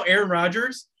right now, Aaron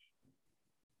Rodgers,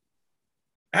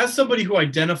 as somebody who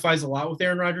identifies a lot with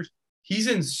Aaron Rodgers, he's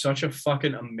in such a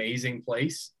fucking amazing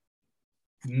place.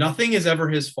 Nothing is ever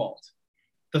his fault.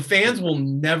 The fans will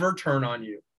never turn on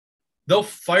you. They'll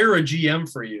fire a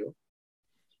GM for you.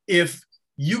 If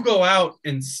you go out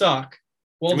and suck,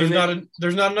 well, there's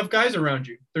not enough guys around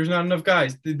you. There's not enough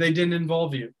guys. They didn't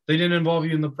involve you. They didn't involve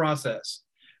you in the process.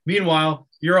 Meanwhile,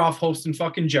 you're off hosting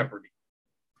fucking Jeopardy.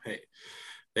 Hey,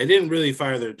 they didn't really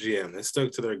fire their GM. They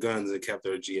stuck to their guns and kept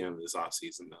their GM this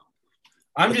offseason, though.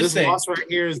 I'm just saying. This loss right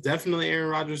here is definitely Aaron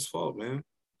Rodgers' fault, man.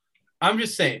 I'm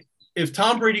just saying, if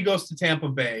Tom Brady goes to Tampa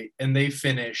Bay and they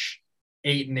finish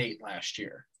 8-8 last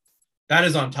year, that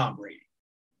is on Tom Brady.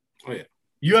 Oh yeah.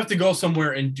 You have to go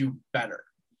somewhere and do better.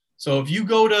 So if you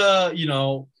go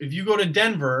to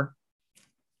Denver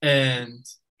and,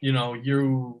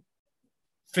 you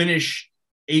finish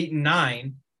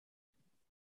 8-9,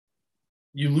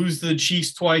 you lose to the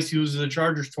Chiefs twice, you lose to the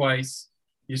Chargers twice,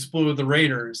 you split with the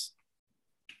Raiders,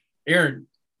 Aaron,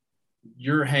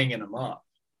 you're hanging them up.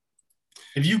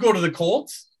 If you go to the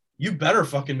Colts, you better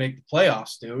fucking make the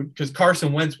playoffs, dude, because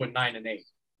Carson Wentz went 9-8.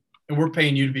 And we're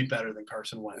paying you to be better than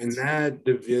Carson Wentz. In that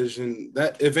division,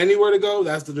 that if anywhere to go,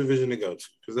 that's the division to go to,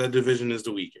 because that division is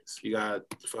the weakest. You got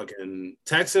fucking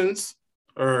Texans,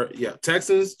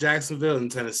 Jacksonville, and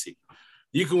Tennessee.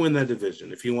 You can win that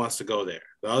division if he wants to go there.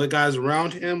 The other guys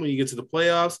around him, when you get to the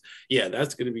playoffs, yeah,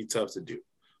 that's going to be tough to do.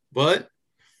 But,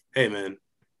 hey, man,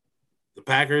 the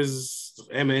Packers,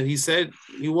 hey, man, he said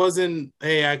he wasn't,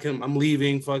 hey, I'm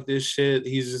leaving, fuck this shit.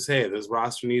 He's just, hey, this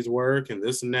roster needs work and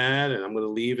this and that, and I'm going to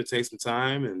leave and take some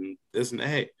time and this and that.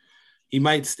 Hey, he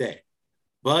might stay.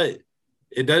 But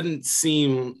it doesn't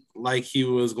seem like he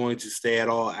was going to stay at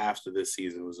all after this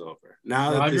season was over.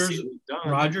 Now that this season is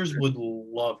done. Rodgers would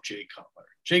love Jay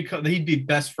Cutler. He'd be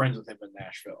best friends with him in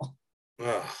Nashville.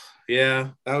 Yeah,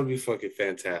 that would be fucking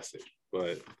fantastic.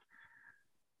 But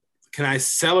can I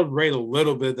celebrate a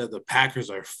little bit that the Packers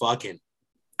are fucking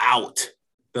out?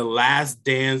 The last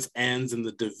dance ends in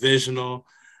the divisional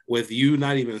with you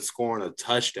not even scoring a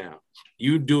touchdown.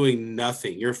 You doing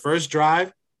nothing. Your first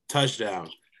drive, touchdown.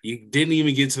 You didn't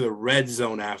even get to the red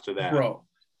zone after that. Bro,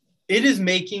 it is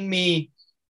making me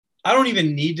 – I don't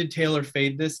even need to Taylor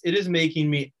fade this. It is making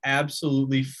me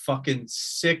absolutely fucking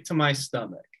sick to my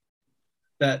stomach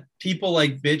that people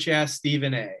like bitch-ass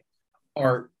Stephen A.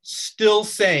 are still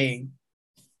saying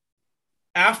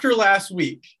after last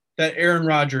week that Aaron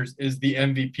Rodgers is the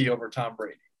MVP over Tom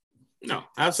Brady. No,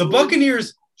 absolutely. The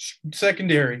Buccaneers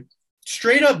secondary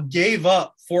straight up gave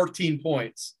up 14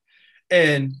 points,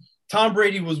 and Tom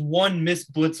Brady was one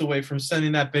missed blitz away from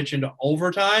sending that bitch into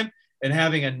overtime and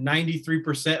having a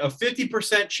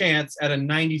 50% chance at a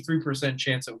 93%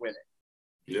 chance of winning.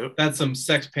 Yep. That's some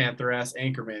Sex Panther ass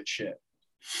Anchorman shit.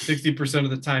 60% of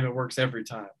the time it works every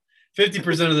time.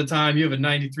 50% of the time you have a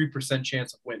 93%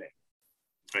 chance of winning.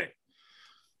 Right.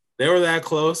 They were that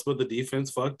close, but the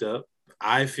defense fucked up.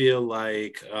 I feel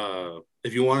like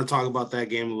if you want to talk about that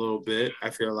game a little bit, I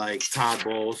feel like Todd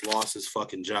Bowles lost his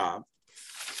fucking job.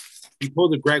 He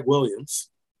pulled a Greg Williams.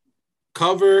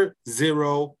 Cover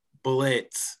 0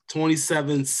 blitz.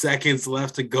 27 seconds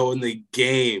left to go in the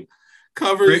game.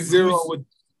 Cover 0 with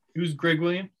who's Greg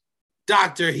Williams?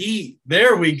 Dr. Heat.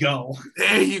 There we go.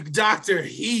 There you, Dr.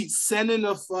 Heat, sending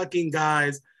the fucking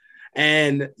guys,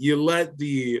 and you let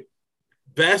the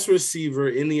best receiver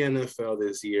in the NFL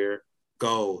this year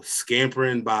go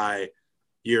scampering by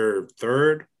your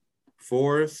third,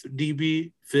 fourth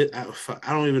DB, fifth.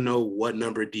 I don't even know what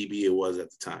number DB it was at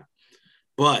the time.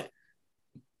 But,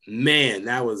 man,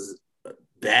 that was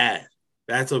bad.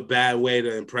 That's a bad way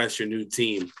to impress your new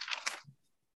team.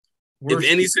 If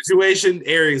any situation,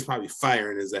 Arians probably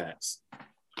firing his ass.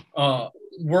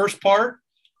 Worst part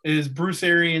is Bruce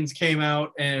Arians came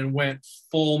out and went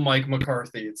full Mike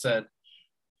McCarthy. It said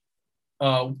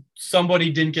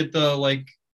somebody didn't get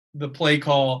the play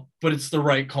call, but it's the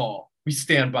right call. We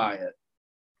stand by it.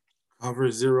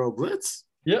 Cover 0 blitz?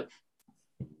 Yep.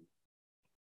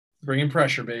 Bringing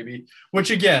pressure, baby.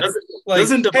 Which again,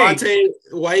 doesn't Devontae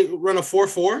White run a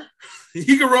 4.4?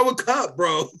 He can run a cup,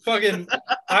 bro. Fucking,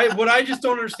 what I just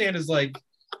don't understand is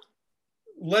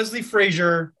Leslie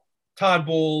Frazier, Todd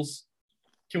Bowles.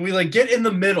 Can we get in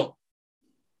the middle?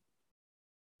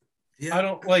 Yeah. I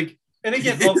don't and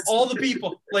again, of all the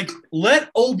people, let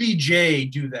OBJ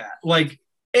do that.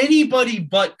 Anybody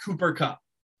but Cooper Kupp.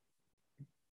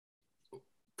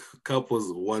 Kupp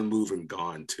was one move and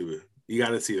gone too. You got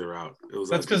to see the route. It was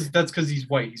that's because he's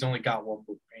white. He's only got one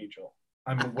move, Angel.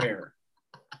 I'm aware.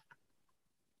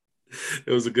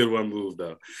 It was a good one move,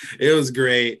 though. It was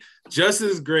great. Just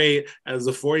as great as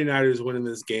the 49ers winning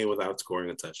this game without scoring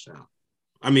a touchdown.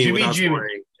 I mean, without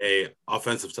scoring an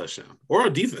offensive touchdown or a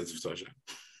defensive touchdown.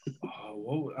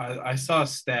 I saw a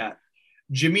stat.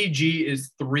 Jimmy G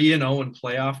is 3-0 in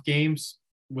playoff games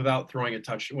without throwing a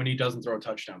touch when he doesn't throw a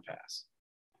touchdown pass.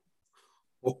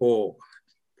 Oh,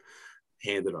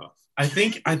 hand it off. I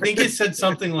think it said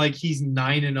something like he's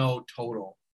 9-0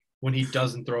 total when he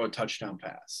doesn't throw a touchdown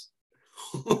pass.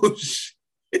 Oh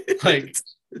shit!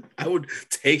 I would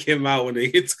take him out when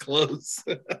it gets close.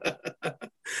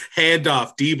 Hand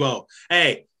off, Debo.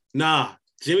 Hey, nah,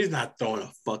 Jimmy's not throwing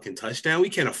a fucking touchdown. We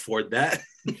can't afford that.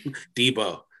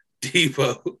 Debo,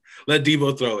 let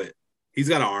Debo throw it. He's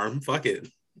got an arm. Fuck it.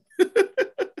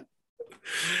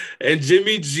 And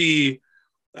Jimmy G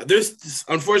There's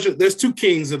two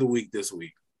kings of the week this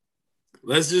week.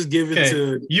 Let's just give it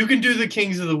to. You can do the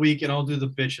kings of the week, and I'll do the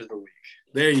bitch of the week.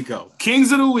 There you go.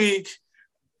 Kings of the week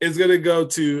is gonna go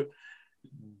to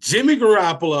Jimmy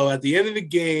Garoppolo at the end of the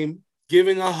game,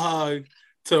 giving a hug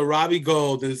to Robbie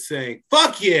Gould and saying,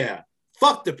 "Fuck yeah,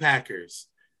 fuck the Packers."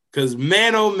 Because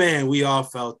man, oh man, we all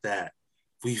felt that.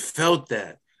 We felt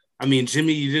that. I mean,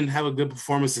 Jimmy, you didn't have a good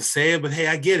performance to say it, but hey,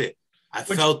 I get it. I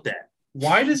felt that.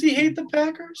 Why does he hate the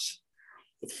Packers?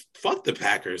 Fuck the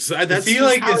Packers. Is he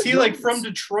like from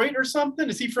Detroit or something?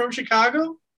 Is he from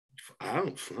Chicago?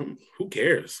 Who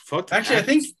cares? Fuck the Actually,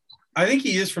 Packers. I think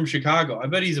he is from Chicago. I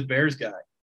bet he's a Bears guy.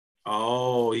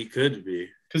 Oh, he could be.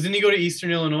 Because didn't he go to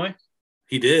Eastern Illinois?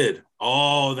 He did.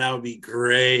 Oh, that would be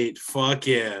great. Fuck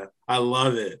yeah. I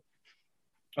love it.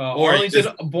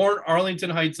 Born Arlington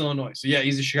Heights, Illinois. So, yeah,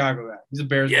 he's a Chicago guy. He's a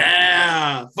Bears guy.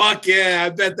 Yeah. Fuck yeah. I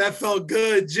bet that felt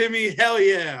good. Jimmy, hell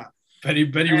yeah. Bet he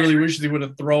really wishes he would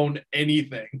have thrown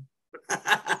anything.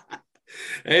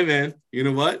 Hey, man. You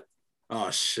know what?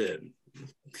 Oh, shit.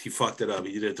 He fucked it up.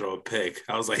 He didn't throw a pick.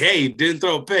 I was like, hey, he didn't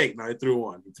throw a pick. No, he threw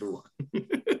one.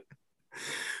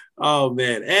 Oh,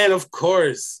 man. And, of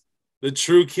course, the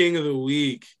true king of the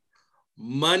week,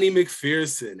 Money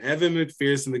McPherson, Evan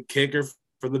McPherson, the kicker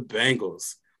for the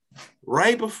Bengals.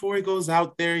 Right before he goes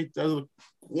out there, he does a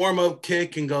warm-up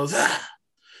kick and goes,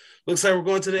 looks like we're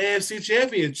going to the AFC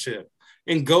Championship,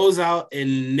 and goes out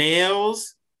and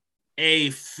nails a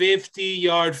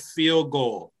 50-yard field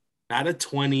goal. Not a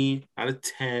 20, not a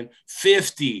 10,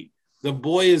 50. The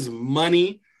boy is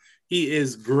money. He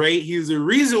is great. He's the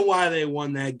reason why they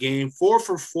won that game. 4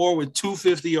 for 4 with 2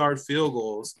 50-yard field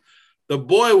goals. The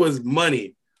boy was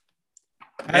money.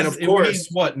 And of course, he's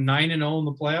what, 9-0 in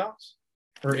the playoffs?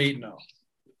 Or 8-0?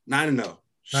 9-0.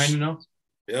 9-0?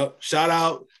 Yep. Shout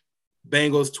out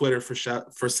Bengals Twitter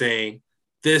for saying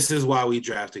this is why we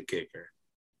drafted kicker.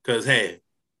 Because hey,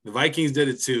 the Vikings did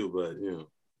it too, but you know,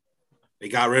 they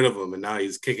got rid of him and now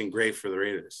he's kicking great for the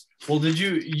Raiders. Well, did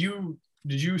you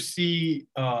see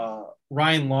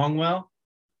Ryan Longwell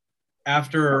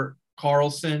after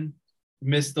Carlson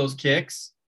missed those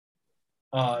kicks?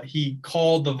 He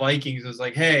called the Vikings. It was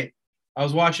like, hey, I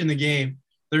was watching the game.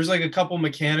 There's like a couple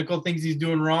mechanical things he's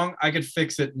doing wrong. I could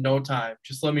fix it in no time.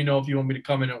 Just let me know if you want me to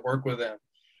come in and work with him.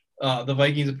 The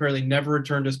Vikings apparently never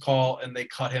returned his call, and they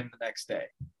cut him the next day.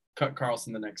 Cut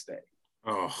Carlson the next day.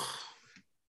 Oh,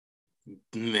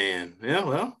 man. Yeah,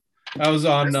 well. I was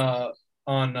on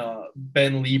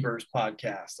Ben Lieber's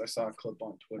podcast. I saw a clip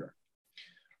on Twitter.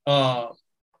 I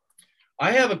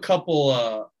have a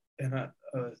couple,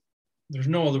 there's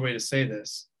no other way to say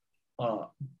this.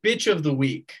 Bitch of the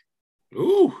week.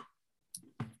 Ooh.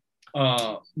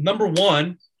 Number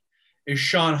one is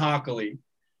Sean Hockley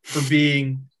for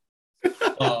being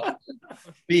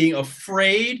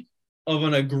afraid of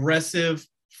an aggressive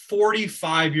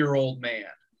 45-year-old man.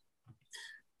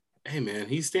 Hey, man,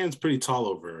 he stands pretty tall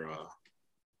over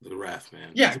the ref,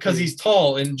 man. Yeah, because he's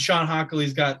tall, and Sean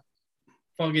Hockley's got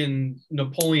fucking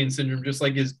Napoleon syndrome, just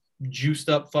like his juiced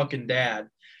up fucking dad.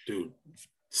 Dude,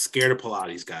 scared of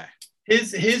Pilates guy.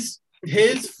 His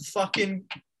fucking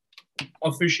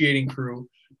officiating crew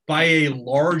by a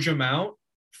large amount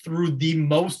threw the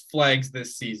most flags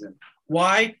this season.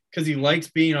 Why? Because he likes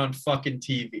being on fucking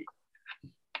TV.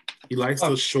 He likes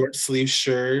those short sleeve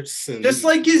shirts. And just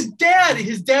like his dad.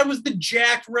 His dad was the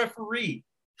jacked referee.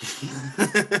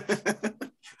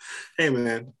 Hey,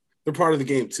 man. They're part of the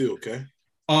game too, okay?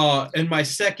 And my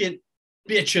second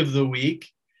bitch of the week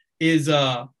is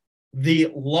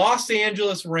the Los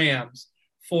Angeles Rams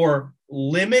for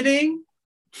limiting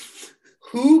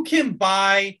who can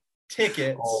buy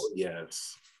tickets. Oh,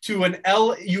 yes. To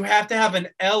you have to have an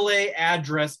LA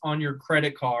address on your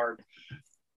credit card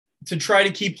to try to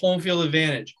keep home field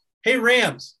advantage. Hey,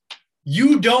 Rams,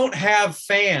 you don't have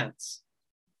fans.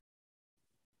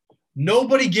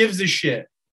 Nobody gives a shit.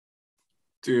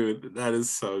 Dude, that is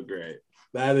so great.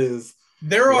 That is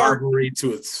robbery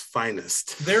to its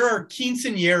finest. There are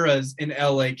quinceañeras in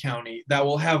LA County that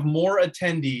will have more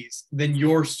attendees than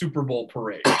your Super Bowl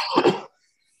parade.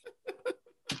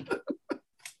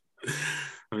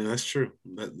 I mean, that's true.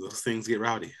 Those things get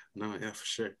rowdy. No, yeah, for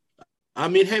sure. I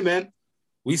mean, hey, man,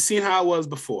 we've seen how it was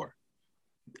before.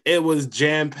 It was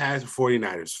jam-packed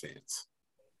 49ers fans.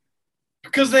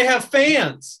 Because they have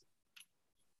fans.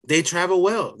 They travel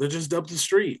well. They're just up the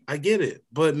street. I get it.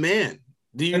 But, man,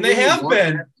 do you? And they have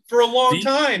been for a long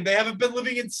time. They haven't been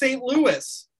living in St.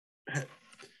 Louis.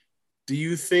 Do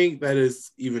you think that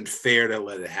is even fair to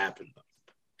let it happen, though?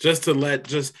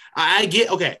 I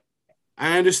get, okay.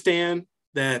 I understand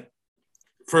that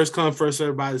first come, first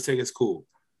served by the ticket's cool.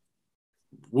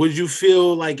 would you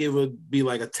feel like it would be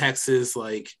like a Texas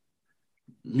like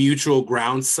mutual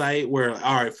ground site where,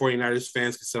 all right, 49ers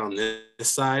fans can sit on this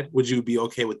side? Would you be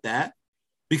okay with that?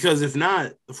 Because if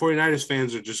not, the 49ers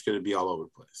fans are just going to be all over the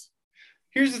place.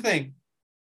 Here's the thing.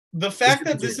 The fact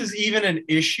that this is even an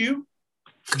issue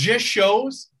just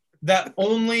shows that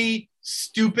only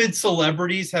stupid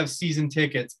celebrities have season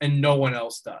tickets and no one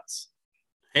else does.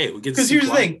 Hey, we get because here's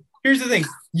the thing.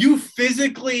 You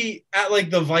physically, at like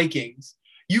the Vikings,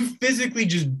 you physically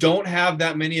just don't have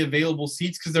that many available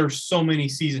seats because there are so many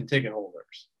season ticket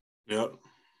holders. Yep.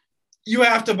 You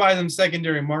have to buy them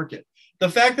secondary market. The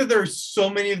fact that there are so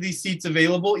many of these seats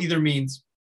available either means,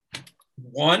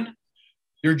 one,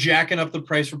 you're jacking up the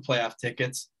price for playoff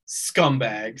tickets,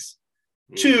 scumbags.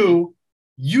 Mm-hmm. Two,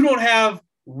 you don't have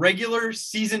regular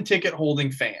season ticket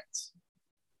holding fans.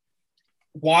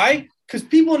 Why? Because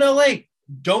people in LA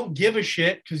don't give a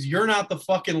shit because you're not the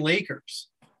fucking Lakers.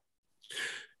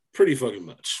 Pretty fucking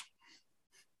much.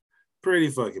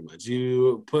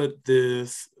 You put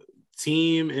this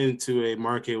team into a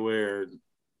market where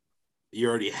you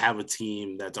already have a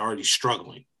team that's already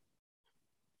struggling.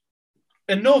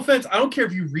 And no offense, I don't care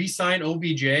if you re-sign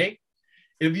OBJ.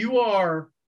 If you are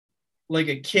like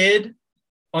a kid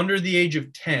under the age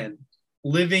of 10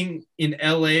 living in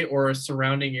LA or a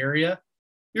surrounding area,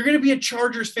 you're going to be a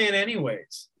Chargers fan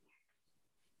anyways.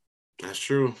 That's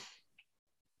true.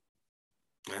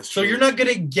 So you're not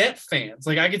going to get fans.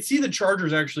 Like, I could see the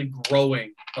Chargers actually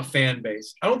growing a fan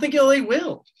base. I don't think LA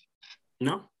will.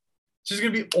 No. It's just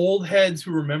going to be old heads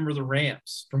who remember the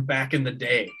Rams from back in the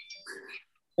day.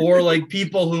 Or like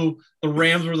people who the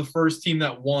Rams were the first team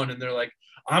that won and they're like,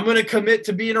 I'm going to commit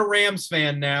to being a Rams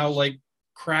fan now, like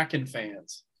Kraken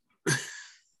fans.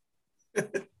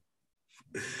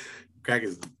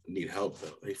 Krakens need help,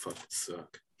 though. They fucking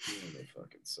suck. Yeah, they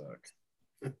fucking suck.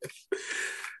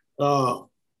 Oh,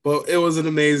 but it was an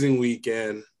amazing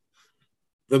weekend.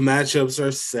 The matchups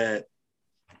are set.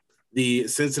 The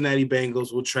Cincinnati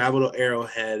Bengals will travel to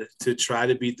Arrowhead to try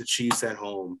to beat the Chiefs at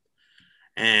home.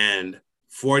 And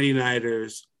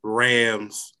 49ers,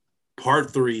 Rams,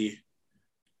 part 3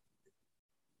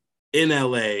 in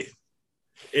LA.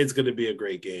 It's going to be a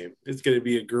great game. It's going to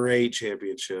be a great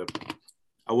championship.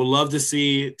 I would love to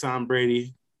see Tom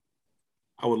Brady.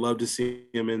 I would love to see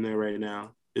him in there right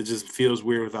now. It just feels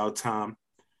weird without Tom.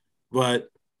 But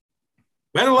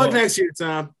better luck next year,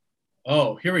 Tom.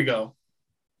 Oh, here we go.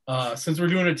 Since we're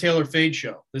doing a Taylor Fade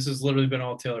show, this has literally been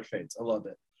all Taylor Fades. I love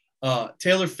it.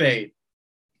 Taylor Fade,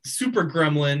 Super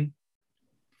Gremlin,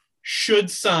 should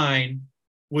sign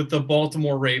with the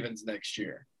Baltimore Ravens next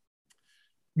year.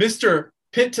 Mr.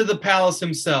 Pit to the Palace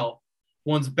himself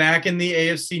wants back in the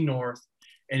AFC North,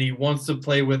 and he wants to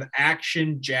play with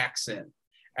Action Jackson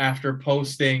after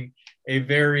posting a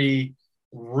very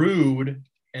rude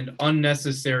and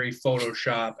unnecessary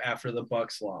Photoshop after the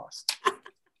Bucs lost.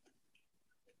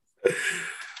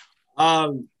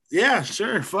 Yeah,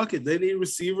 sure. Fuck it. They need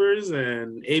receivers,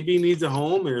 and AB needs a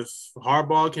home. If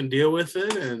Harbaugh can deal with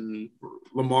it, and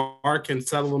Lamar can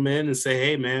settle them in and say,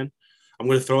 "Hey, man, I'm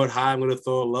going to throw it high. I'm going to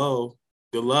throw it low.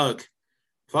 Good luck."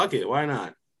 Fuck it. Why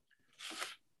not?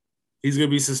 He's going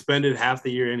to be suspended half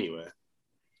the year anyway.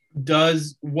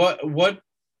 Does what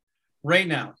right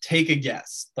now? Take a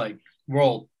guess. Like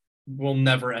we'll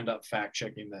never end up fact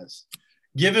checking this.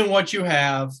 Given what you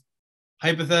have.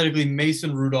 Hypothetically,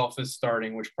 Mason Rudolph is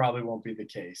starting, which probably won't be the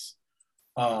case.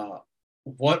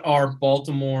 What are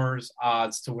Baltimore's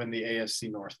odds to win the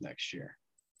AFC North next year?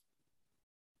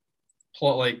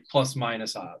 Plus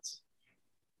minus odds.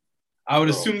 I would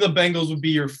assume the Bengals would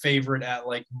be your favorite at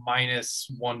like minus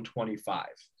 125.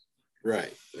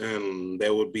 Right. And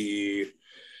that would be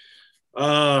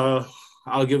I'll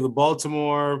give the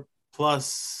Baltimore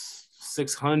plus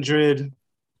 600.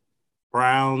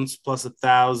 Browns plus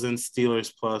 1,000,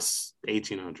 Steelers plus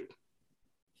 1,800.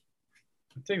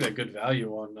 I think that good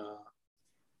value on.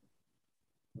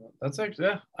 That's actually,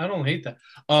 yeah, I don't hate that.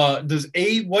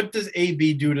 What does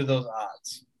AB do to those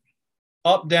odds?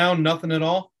 Up, down, nothing at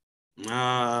all.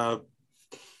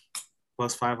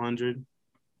 Plus 500,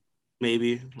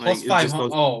 maybe. Plus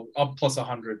 500. Up plus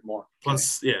 100 more.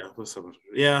 Plus, okay. Yeah, plus 700.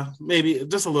 Yeah, maybe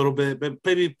just a little bit, but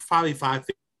maybe probably 550.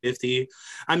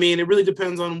 I mean, it really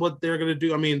depends on what they're going to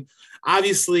do. I mean,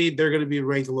 obviously, they're going to be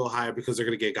ranked a little higher because they're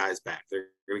going to get guys back. They're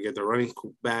going to get the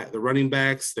running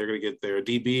backs. They're going to get their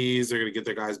DBs. They're going to get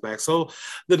their guys back. So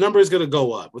the number is going to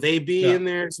go up. With AB in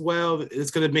there as well,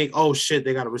 it's going to make, oh, shit,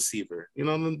 they got a receiver. You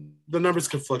know, the numbers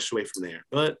can fluctuate from there.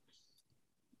 But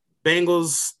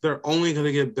Bengals, they're only going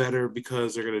to get better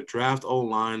because they're going to draft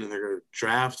O-line and they're going to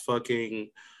draft fucking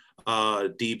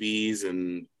DBs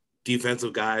and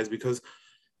defensive guys because –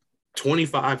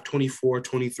 25, 24,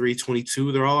 23,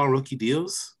 22, they're all on rookie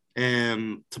deals.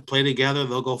 And to play together,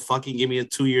 they'll go fucking give me a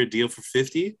 2-year deal for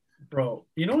 50. Bro,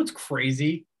 you know what's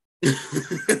crazy?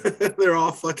 They're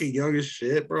all fucking young as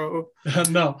shit, bro.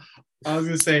 No, I was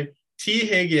going to say T.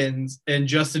 Higgins and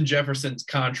Justin Jefferson's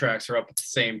contracts are up at the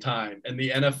same time. And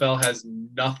the NFL has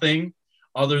nothing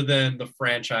other than the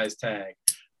franchise tag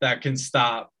that can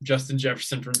stop Justin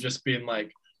Jefferson from just being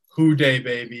like, "Who day,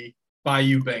 baby?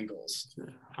 Bayou Bengals."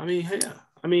 I mean, yeah.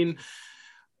 I mean,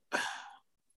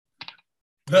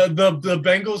 the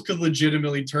Bengals could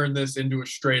legitimately turn this into a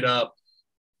straight up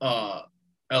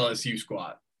LSU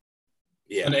squad.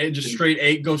 Yeah. And just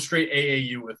go straight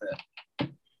AAU with it.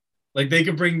 Like they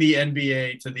could bring the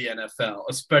NBA to the NFL,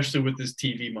 especially with this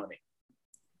TV money.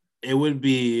 It would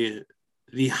be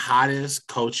the hottest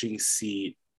coaching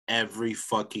seat every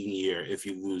fucking year if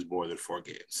you lose more than 4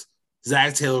 games.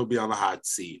 Zach Taylor would be on the hot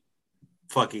seat.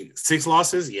 Fucking 6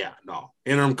 losses? Yeah, no.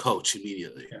 Interim coach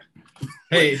immediately. Yeah.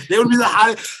 Hey, they would be the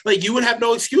hottest. Like, you would have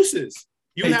no excuses.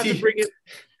 You would have to bring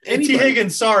in T.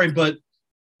 Higgins, sorry, but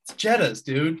it's Jettas,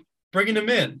 dude. Bringing him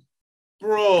in.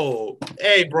 Bro.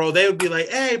 Hey, bro. They would be like,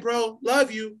 hey, bro,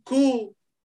 love you. Cool.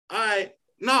 All right.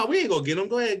 No, we ain't going to get him.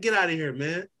 Go ahead. Get out of here,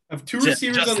 man. Have two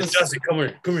receivers on the Justin, come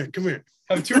here.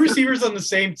 Have 2 receivers on the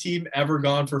same team ever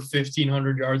gone for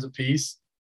 1,500 yards apiece?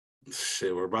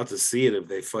 Shit, we're about to see it if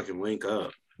they fucking link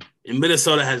up. And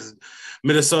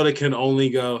Minnesota can only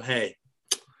go, hey,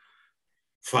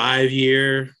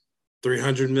 5-year,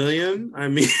 $300 million. I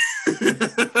mean,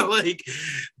 like,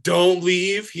 don't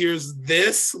leave. Here's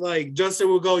this. Like, Justin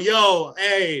will go, yo,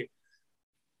 hey,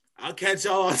 I'll catch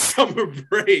y'all on summer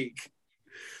break.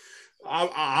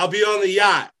 I'll be on the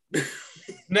yacht.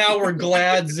 Now we're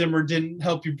glad Zimmer didn't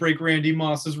help you break Randy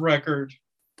Moss's record.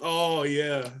 Oh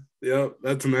yeah, yep.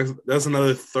 That's another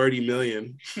 $30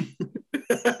 million.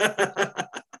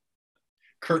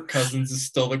 Kirk Cousins is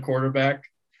still the quarterback.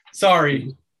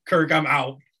 Sorry, Kirk, I'm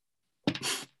out.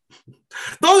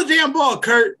 Throw the damn ball,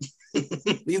 Kurt.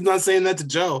 He's not saying that to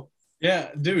Joe. Yeah,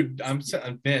 dude, I'm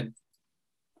Ben.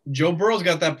 Joe Burrow's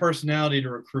got that personality to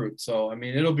recruit, so I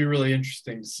mean, it'll be really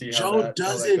interesting to see how Joe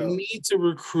doesn't need to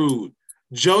recruit.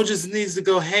 Joe just needs to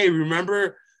go, hey,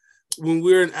 remember when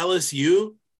we were in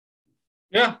LSU?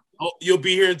 Yeah. Oh, you'll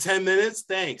be here in 10 minutes?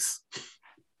 Thanks.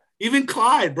 Even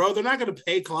Clyde, bro. They're not going to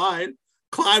pay Clyde.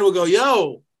 Clyde will go,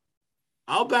 yo,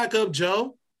 I'll back up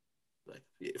Joe. Like,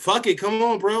 fuck it. Come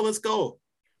on, bro. Let's go.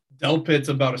 Delpit's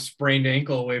about a sprained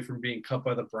ankle away from being cut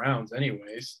by the Browns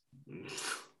anyways.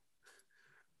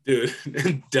 Dude,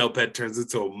 and Delpit turns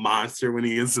into a monster when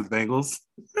he gets the Bengals.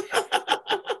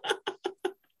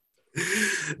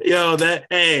 Yo,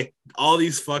 hey, all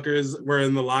these fuckers were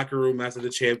in the locker room after the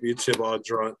championship all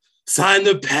drunk. Sign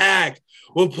the pack.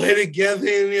 We'll play together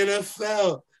in the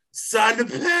NFL. Sign the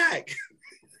pack.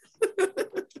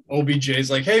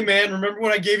 OBJ's like, hey, man, remember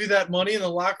when I gave you that money in the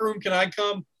locker room? Can I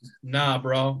come? Nah,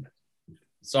 bro.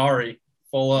 Sorry.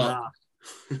 Full up.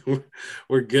 Nah.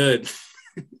 We're good.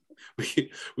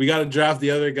 We got to draft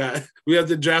the other guy. We have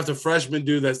to draft a freshman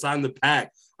dude that signed the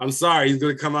pack. I'm sorry. He's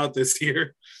going to come out this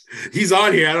year. He's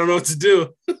on here. I don't know what to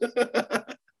do.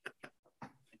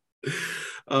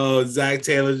 Oh, Zach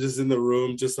Taylor just in the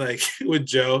room, just like with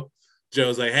Joe.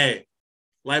 Joe's like, hey,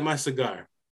 light my cigar.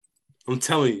 I'm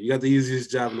telling you, you got the easiest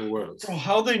job in the world. Bro,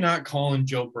 how are they not calling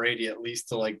Joe Brady at least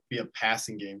to like be a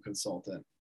passing game consultant?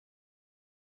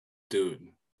 Dude,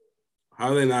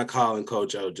 how are they not calling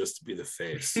Coach O just to be the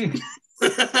face?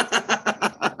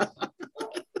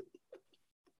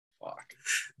 Fuck.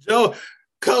 Joe,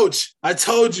 Coach, I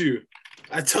told you.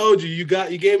 You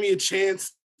gave me a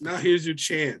chance. Now here's your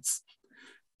chance.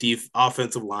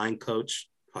 Offensive line coach,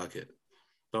 fuck it.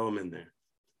 Throw him in there.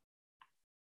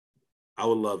 I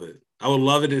would love it. I would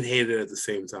love it and hate it at the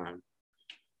same time.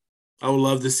 I would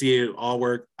love to see it all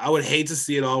work. I would hate to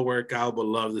see it all work out, but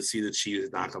love to see the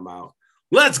Chiefs knock them out.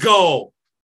 Let's go.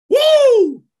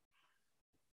 Woo!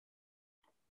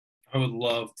 I would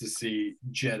love to see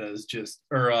Jettas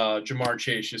Ja'Marr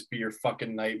Chase just be your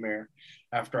fucking nightmare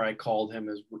after I called him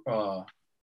as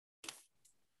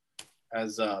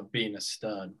being a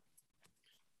stud.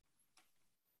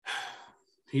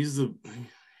 He is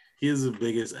the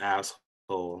biggest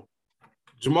asshole.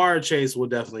 Ja'Marr Chase will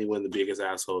definitely win the biggest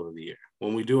asshole of the year.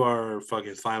 When we do our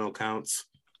fucking final counts,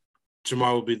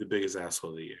 Ja'Marr will be the biggest asshole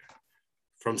of the year.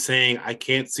 From saying I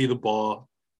can't see the ball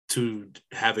to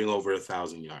having over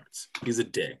 1,000 yards. He's a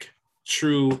dick.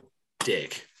 True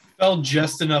dick. Fell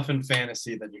just enough in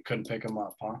fantasy that you couldn't pick him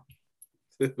up, huh?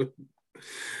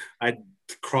 I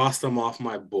crossed him off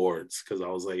my boards because I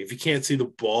was like, if you can't see the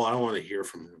ball, I don't want to hear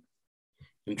from him.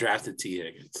 And drafted T.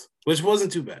 Higgins, which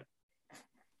wasn't too bad.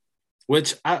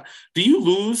 Which do you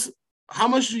lose? How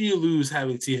much do you lose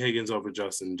having T. Higgins over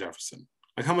Justin Jefferson?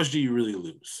 Like, how much do you really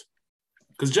lose?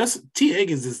 Because just T.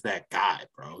 Higgins is that guy,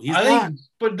 bro. I think,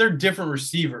 but they're different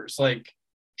receivers. Like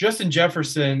Justin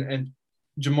Jefferson and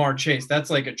Jamar Chase, that's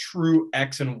like a true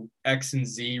X and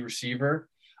Z receiver.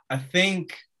 I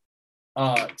think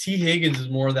T. Higgins is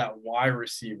more of that Y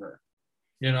receiver.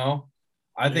 You know,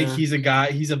 I think he's a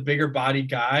guy. He's a bigger body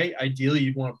guy. Ideally,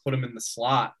 you'd want to put him in the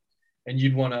slot, and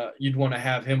you'd want to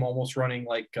have him almost running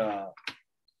like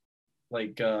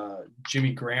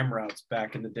Jimmy Graham routes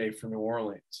back in the day for New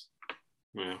Orleans.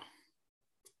 Yeah,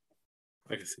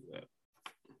 I can see that.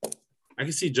 I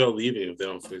can see Joe leaving if they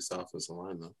don't fix the offensive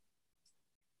line,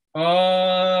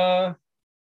 though.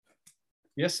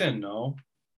 Yes and no.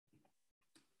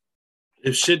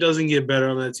 If shit doesn't get better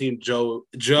on that team, Joe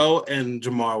and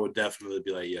Jamar would definitely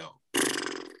be like, "Yo,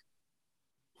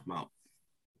 I'm out."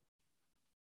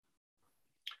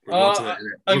 We're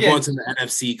going to the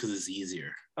NFC because it's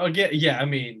easier. Yeah, I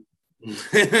mean,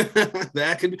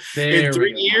 that could in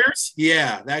 3 years.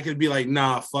 Yeah, that could be like,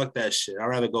 nah, fuck that shit. I'd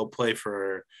rather go play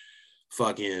for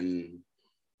fucking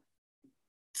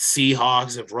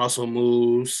Seahawks if Russell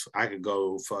moves. I could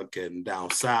go fucking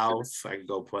down south. I could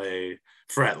go play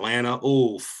for Atlanta.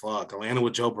 Oh, fuck. Atlanta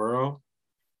with Joe Burrow.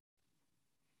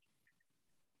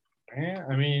 Yeah,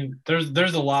 I mean,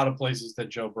 there's a lot of places that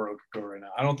Joe Burrow could go right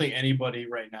now. I don't think anybody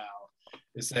right now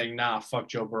is saying, nah, fuck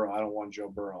Joe Burrow. I don't want Joe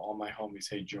Burrow. All my homies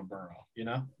hate Joe Burrow, you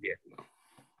know? Yeah.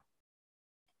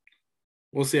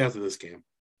 We'll see after this game.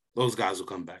 Those guys will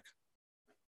come back.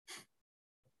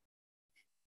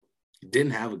 He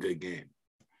didn't have a good game.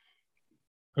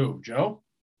 Who, Joe?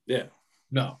 Yeah.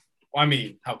 No. I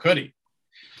mean, how could he?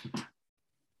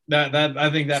 That I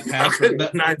think that pass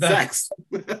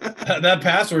that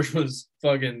pass rush was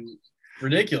fucking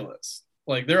ridiculous.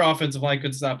 Like their offensive line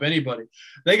couldn't stop anybody.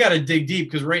 They got to dig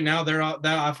deep because right now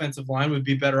that offensive line would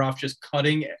be better off just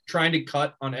trying to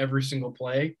cut on every single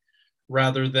play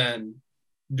rather than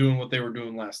doing what they were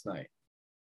doing last night.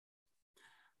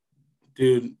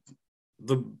 Dude,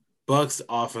 the Bucs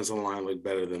offensive line looked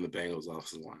better than the Bengals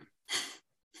offensive line.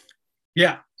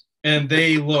 Yeah, and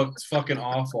they looked fucking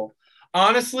awful.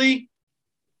 Honestly,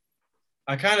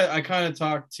 I kind of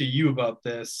talked to you about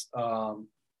this.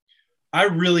 I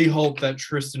really hope that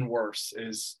Tristan Wirfs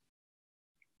is.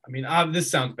 I mean, this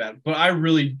sounds bad, but I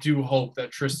really do hope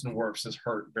that Tristan Wirfs is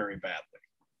hurt very badly.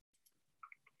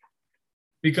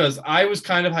 Because I was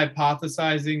kind of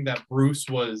hypothesizing that Bruce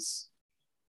was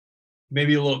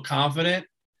maybe a little confident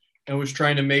and was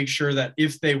trying to make sure that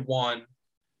if they won,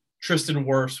 Tristan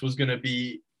Wirfs was going to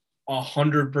be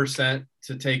 100%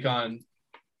 to take on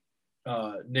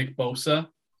Nick Bosa.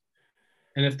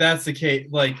 And if that's the case,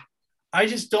 like, I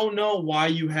just don't know why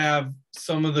you have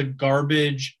some of the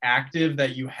garbage active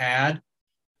that you had.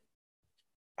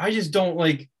 I just don't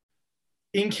like,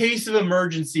 in case of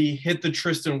emergency, hit the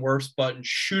Tristan Wirfs button,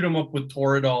 shoot him up with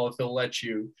Toradol if he'll let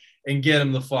you, and get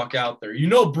him the fuck out there. You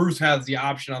know Bruce has the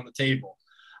option on the table.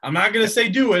 I'm not going to say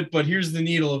do it, but here's the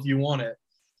needle if you want it.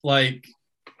 Like,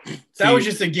 that was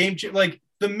just a game changer. Like,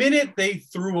 the minute they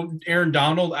threw Aaron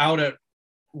Donald out at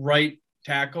right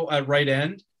tackle, at right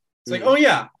end, it's like, oh,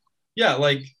 yeah,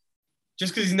 like,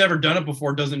 just because he's never done it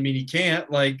before doesn't mean he can't.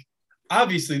 Like,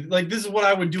 obviously, like, this is what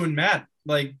I would do in Madden.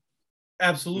 Like,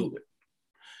 absolutely.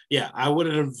 Yeah, I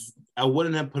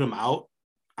wouldn't have put him out.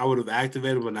 I would have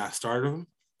activated but not started him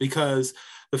because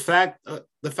the fact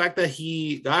that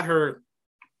he got hurt,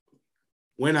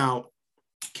 went out,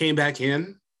 came back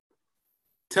in,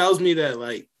 tells me that,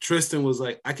 like, Tristan was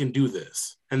like, I can do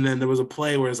this. And then there was a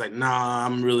play where it's like, nah,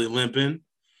 I'm really limping.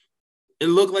 It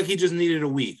looked like he just needed a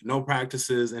week, no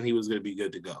practices, and he was going to be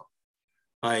good to go.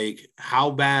 Like,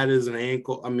 how bad is an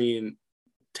ankle? I mean,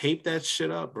 tape that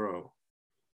shit up, bro.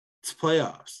 It's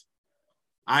playoffs.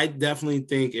 I definitely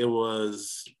think it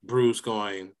was Bruce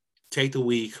going, take the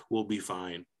week, we'll be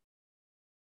fine.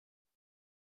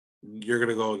 You're going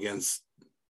to go against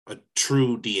a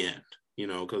true D-end, you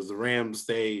know, because the Rams,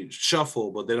 they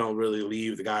shuffle, but they don't really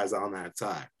leave the guys on that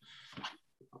side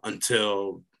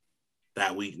until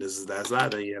that weakness is that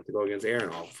side. Then you have to go against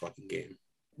Aaron all the fucking game.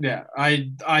 Yeah,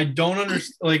 I don't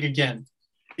understand. Like, again,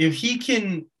 if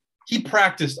he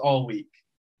practiced all week.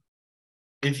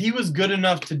 If he was good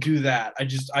enough to do that,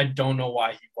 I don't know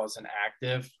why he wasn't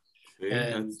active. Yeah,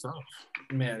 and that's tough.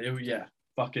 Man,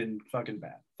 fucking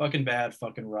bad. Fucking bad,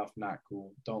 fucking rough, not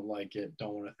cool. Don't like it.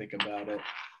 Don't want to think about it.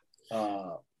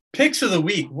 Picks of the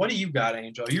week. What do you got,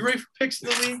 Angel? Are you ready for picks of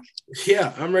the week?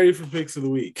 Yeah, I'm ready for picks of the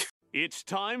week. It's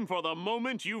time for the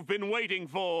moment you've been waiting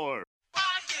for.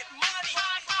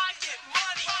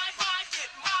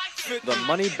 The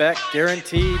Money Bet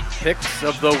Guaranteed Picks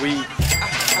of the Week.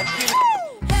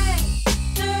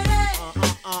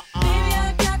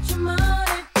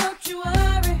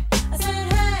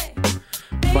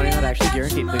 Money not actually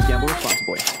guaranteed. Please gamble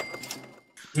responsibly.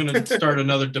 I'm going to start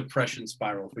another depression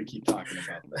spiral if we keep talking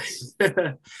about this.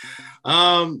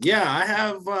 Yeah, I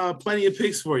have plenty of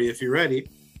picks for you if you're ready.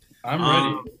 I'm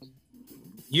ready.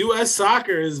 U.S.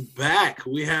 soccer is back.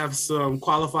 We have some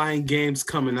qualifying games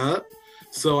coming up.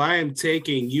 So I am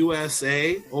taking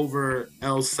USA over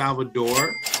El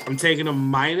Salvador. I'm taking a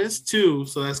 -2,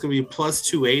 so that's going to be plus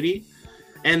 280.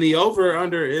 And the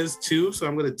over-under is 2, so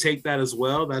I'm going to take that as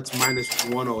well. That's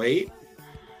 -108.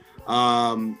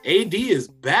 AD is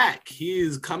back. He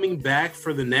is coming back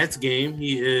for the Nets game.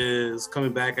 He is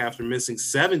coming back after missing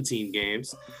 17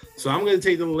 games. So I'm going to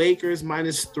take the Lakers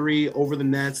 -3 over the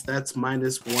Nets. That's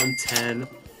 -110.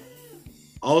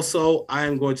 Also, I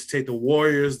am going to take the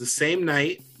Warriors the same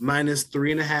night,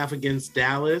 -3.5 against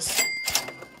Dallas.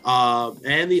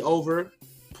 And the over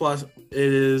plus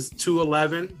it is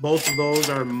 211. Both of those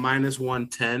are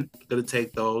 -110. Going to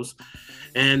take those.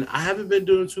 And I haven't been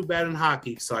doing too bad in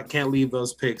hockey, so I can't leave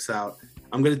those picks out.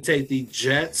 I'm going to take the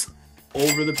Jets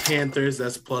over the Panthers.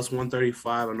 That's plus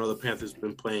 135. I know the Panthers have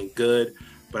been playing good,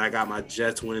 but I got my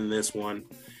Jets winning this one.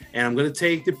 And I'm going to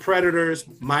take the Predators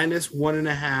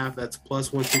 -1.5. That's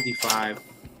plus 155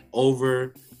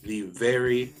 over the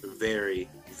very, very,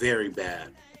 very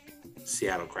bad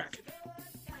Seattle Kraken.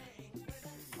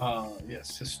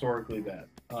 Yes, historically bad.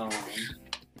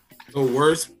 The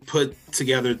worst put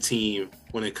together team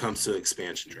when it comes to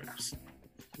expansion drafts.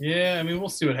 Yeah, I mean, we'll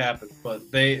see what happens,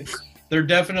 but they're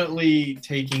definitely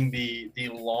taking the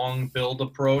long build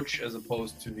approach as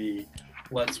opposed to the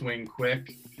let's win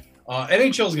quick.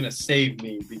 NHL is going to save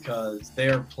me because they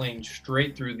are playing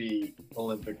straight through the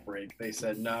Olympic break. They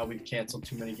said, no, we've canceled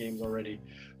too many games already.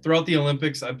 Throughout the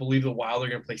Olympics, I believe the Wild are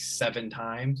going to play 7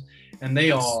 times, and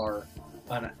they are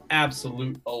an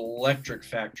absolute electric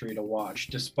factory to watch.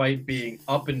 Despite being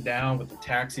up and down with the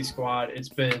taxi squad, it's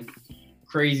been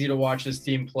crazy to watch this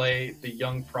team play. The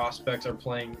young prospects are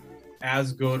playing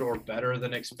as good or better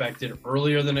than expected,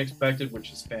 earlier than expected,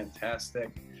 which is fantastic.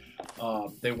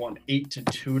 They won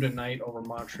 8-2 tonight over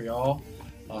Montreal.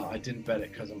 I didn't bet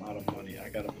it because I'm out of money. I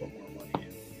got to put more money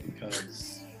in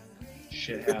because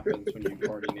shit happens when you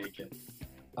party naked.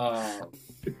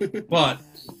 But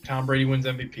Tom Brady wins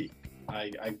MVP.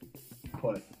 I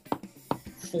put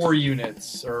 4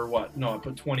 units or what? No, I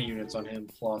put 20 units on him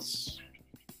plus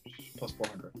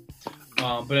 400.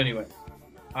 But anyway,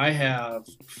 I have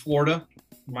Florida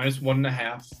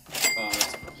 -1.5.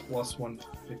 It's plus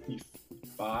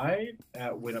 155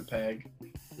 at Winnipeg.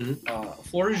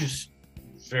 Florida's just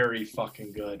very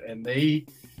fucking good, and they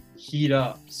heat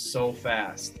up so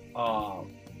fast.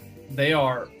 They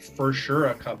are for sure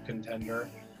a cup contender.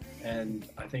 And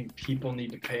I think people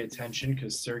need to pay attention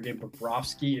because Sergei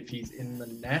Bobrovsky, if he's in the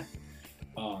net,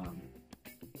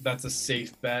 that's a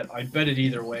safe bet. I'd bet it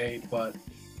either way, but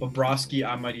Bobrovsky,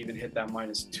 I might even hit that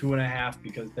 -2.5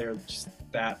 because they're just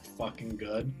that fucking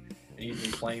good. And he's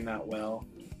been playing that well.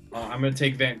 I'm going to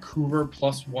take Vancouver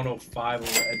plus 105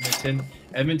 over Edmonton.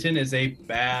 Edmonton is a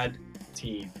bad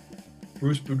team.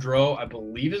 Bruce Boudreau, I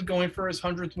believe, is going for his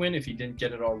 100th win if he didn't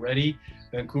get it already.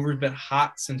 Vancouver's been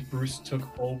hot since Bruce took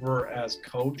over as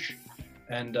coach.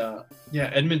 And,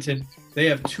 Edmonton, they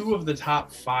have 2 of the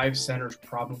top 5 centers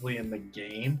probably in the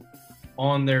game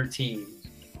on their team,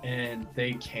 and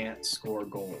they can't score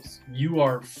goals. You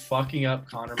are fucking up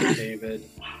Connor McDavid.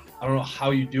 I don't know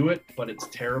how you do it, but it's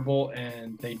terrible,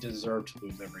 and they deserve to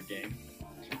lose every game.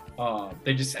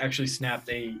 They just actually snapped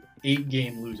a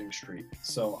 8-game losing streak,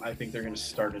 so I think they're going to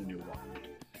start a new one.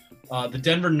 The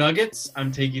Denver Nuggets,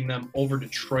 I'm taking them over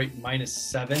Detroit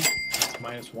 -7. It's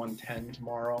 -110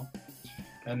 tomorrow.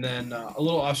 And then a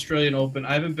little Australian Open.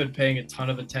 I haven't been paying a ton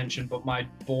of attention, but my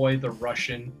boy, the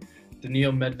Russian,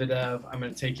 Daniil Medvedev, I'm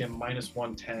going to take him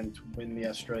 -110 to win the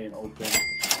Australian Open.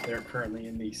 They're currently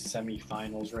in the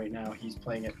semifinals right now. He's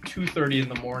playing at 2:30 in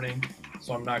the morning,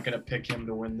 so I'm not going to pick him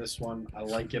to win this one. I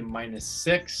like him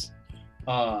 -6.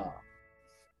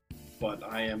 But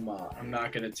I'm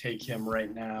not going to take him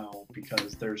right now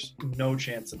because there's no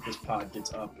chance that this pod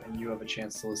gets up and you have a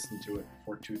chance to listen to it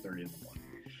before 2:30 in the morning.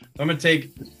 So I'm going to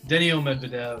take Daniil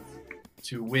Medvedev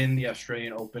to win the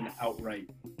Australian Open outright.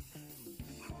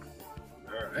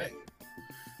 All right.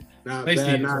 Not Nice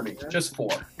bad, to not me. bad. Just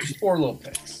 4. Just 4 little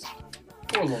picks.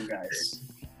 4 little guys.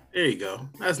 There you go.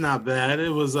 That's not bad. It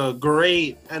was a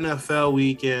great NFL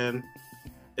weekend.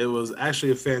 It was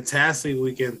actually a fantastic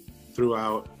weekend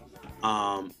throughout.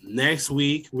 Next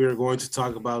week, we're going to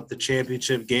talk about the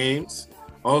championship games.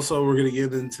 Also, we're going to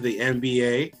get into the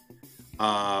NBA.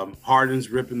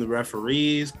 Harden's ripping the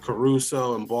referees.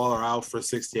 Caruso and Ball are out for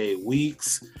 68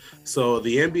 weeks. So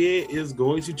the NBA is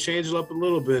going to change it up a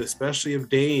little bit, especially if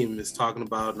Dame is talking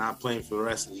about not playing for the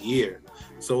rest of the year.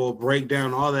 So we'll break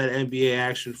down all that NBA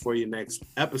action for you next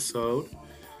episode.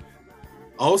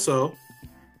 Also,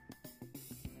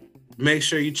 make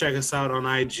sure you check us out on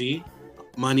IG,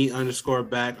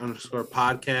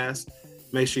 money_back_podcast.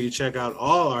 Make sure you check out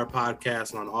all our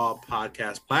podcasts on all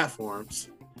podcast platforms.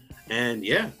 And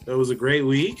yeah, it was a great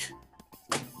week.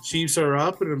 Chiefs are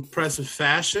up in impressive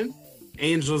fashion.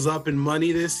 Angels up in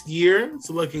money this year. It's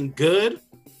looking good.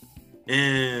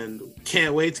 And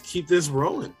can't wait to keep this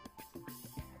rolling.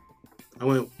 I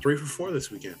went 3 for 4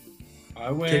 this weekend.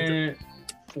 I went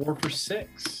 4 for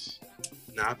 6.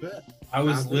 Not bad. I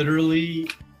was literally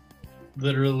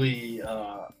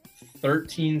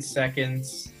 13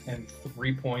 seconds and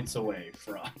 3 points away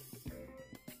from.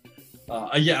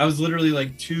 I was literally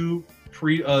like a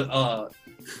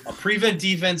prevent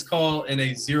defense call and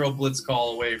a 0 blitz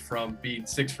call away from being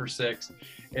 6 for 6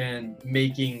 and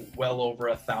making well over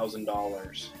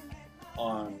 $1,000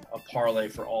 on a parlay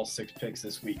for all 6 picks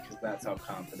this week, because that's how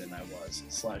confident I was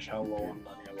 / how low on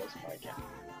money I was in my account.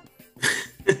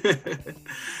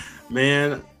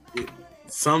 Man,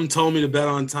 some told me to bet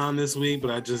on Tom this week, but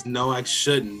I just know I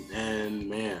shouldn't. And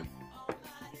man,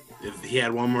 if he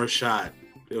had one more shot,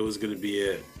 it was going to be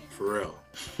it, for real.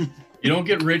 You don't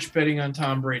get rich betting on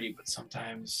Tom Brady, but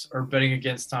sometimes, or betting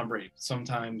against Tom Brady, but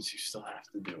sometimes you still have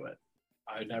to do it.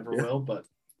 I never will, but,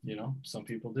 some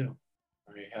people do.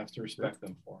 Or you have to respect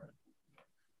them for it.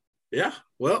 Yeah,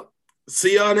 well,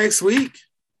 see y'all next week.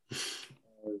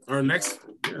 Or next...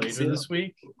 Later this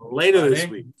week? This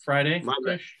week. Friday?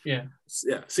 Yeah.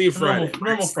 Yeah, see you Friday.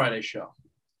 Normal Friday show.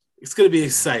 It's going to be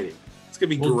exciting. It's going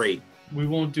to be great. We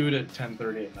won't do it at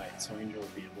 10:30 at night, so Angel will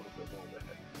be a little bit more with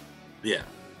it. Yeah.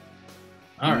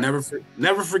 All right.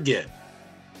 Never forget,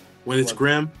 when it's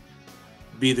grim,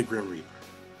 be the Grim Reaper.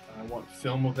 I want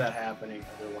film of that happening.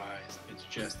 Otherwise, it's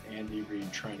just Andy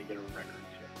Reid trying to get a record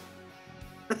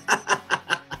hit.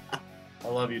 I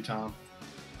love you, Tom.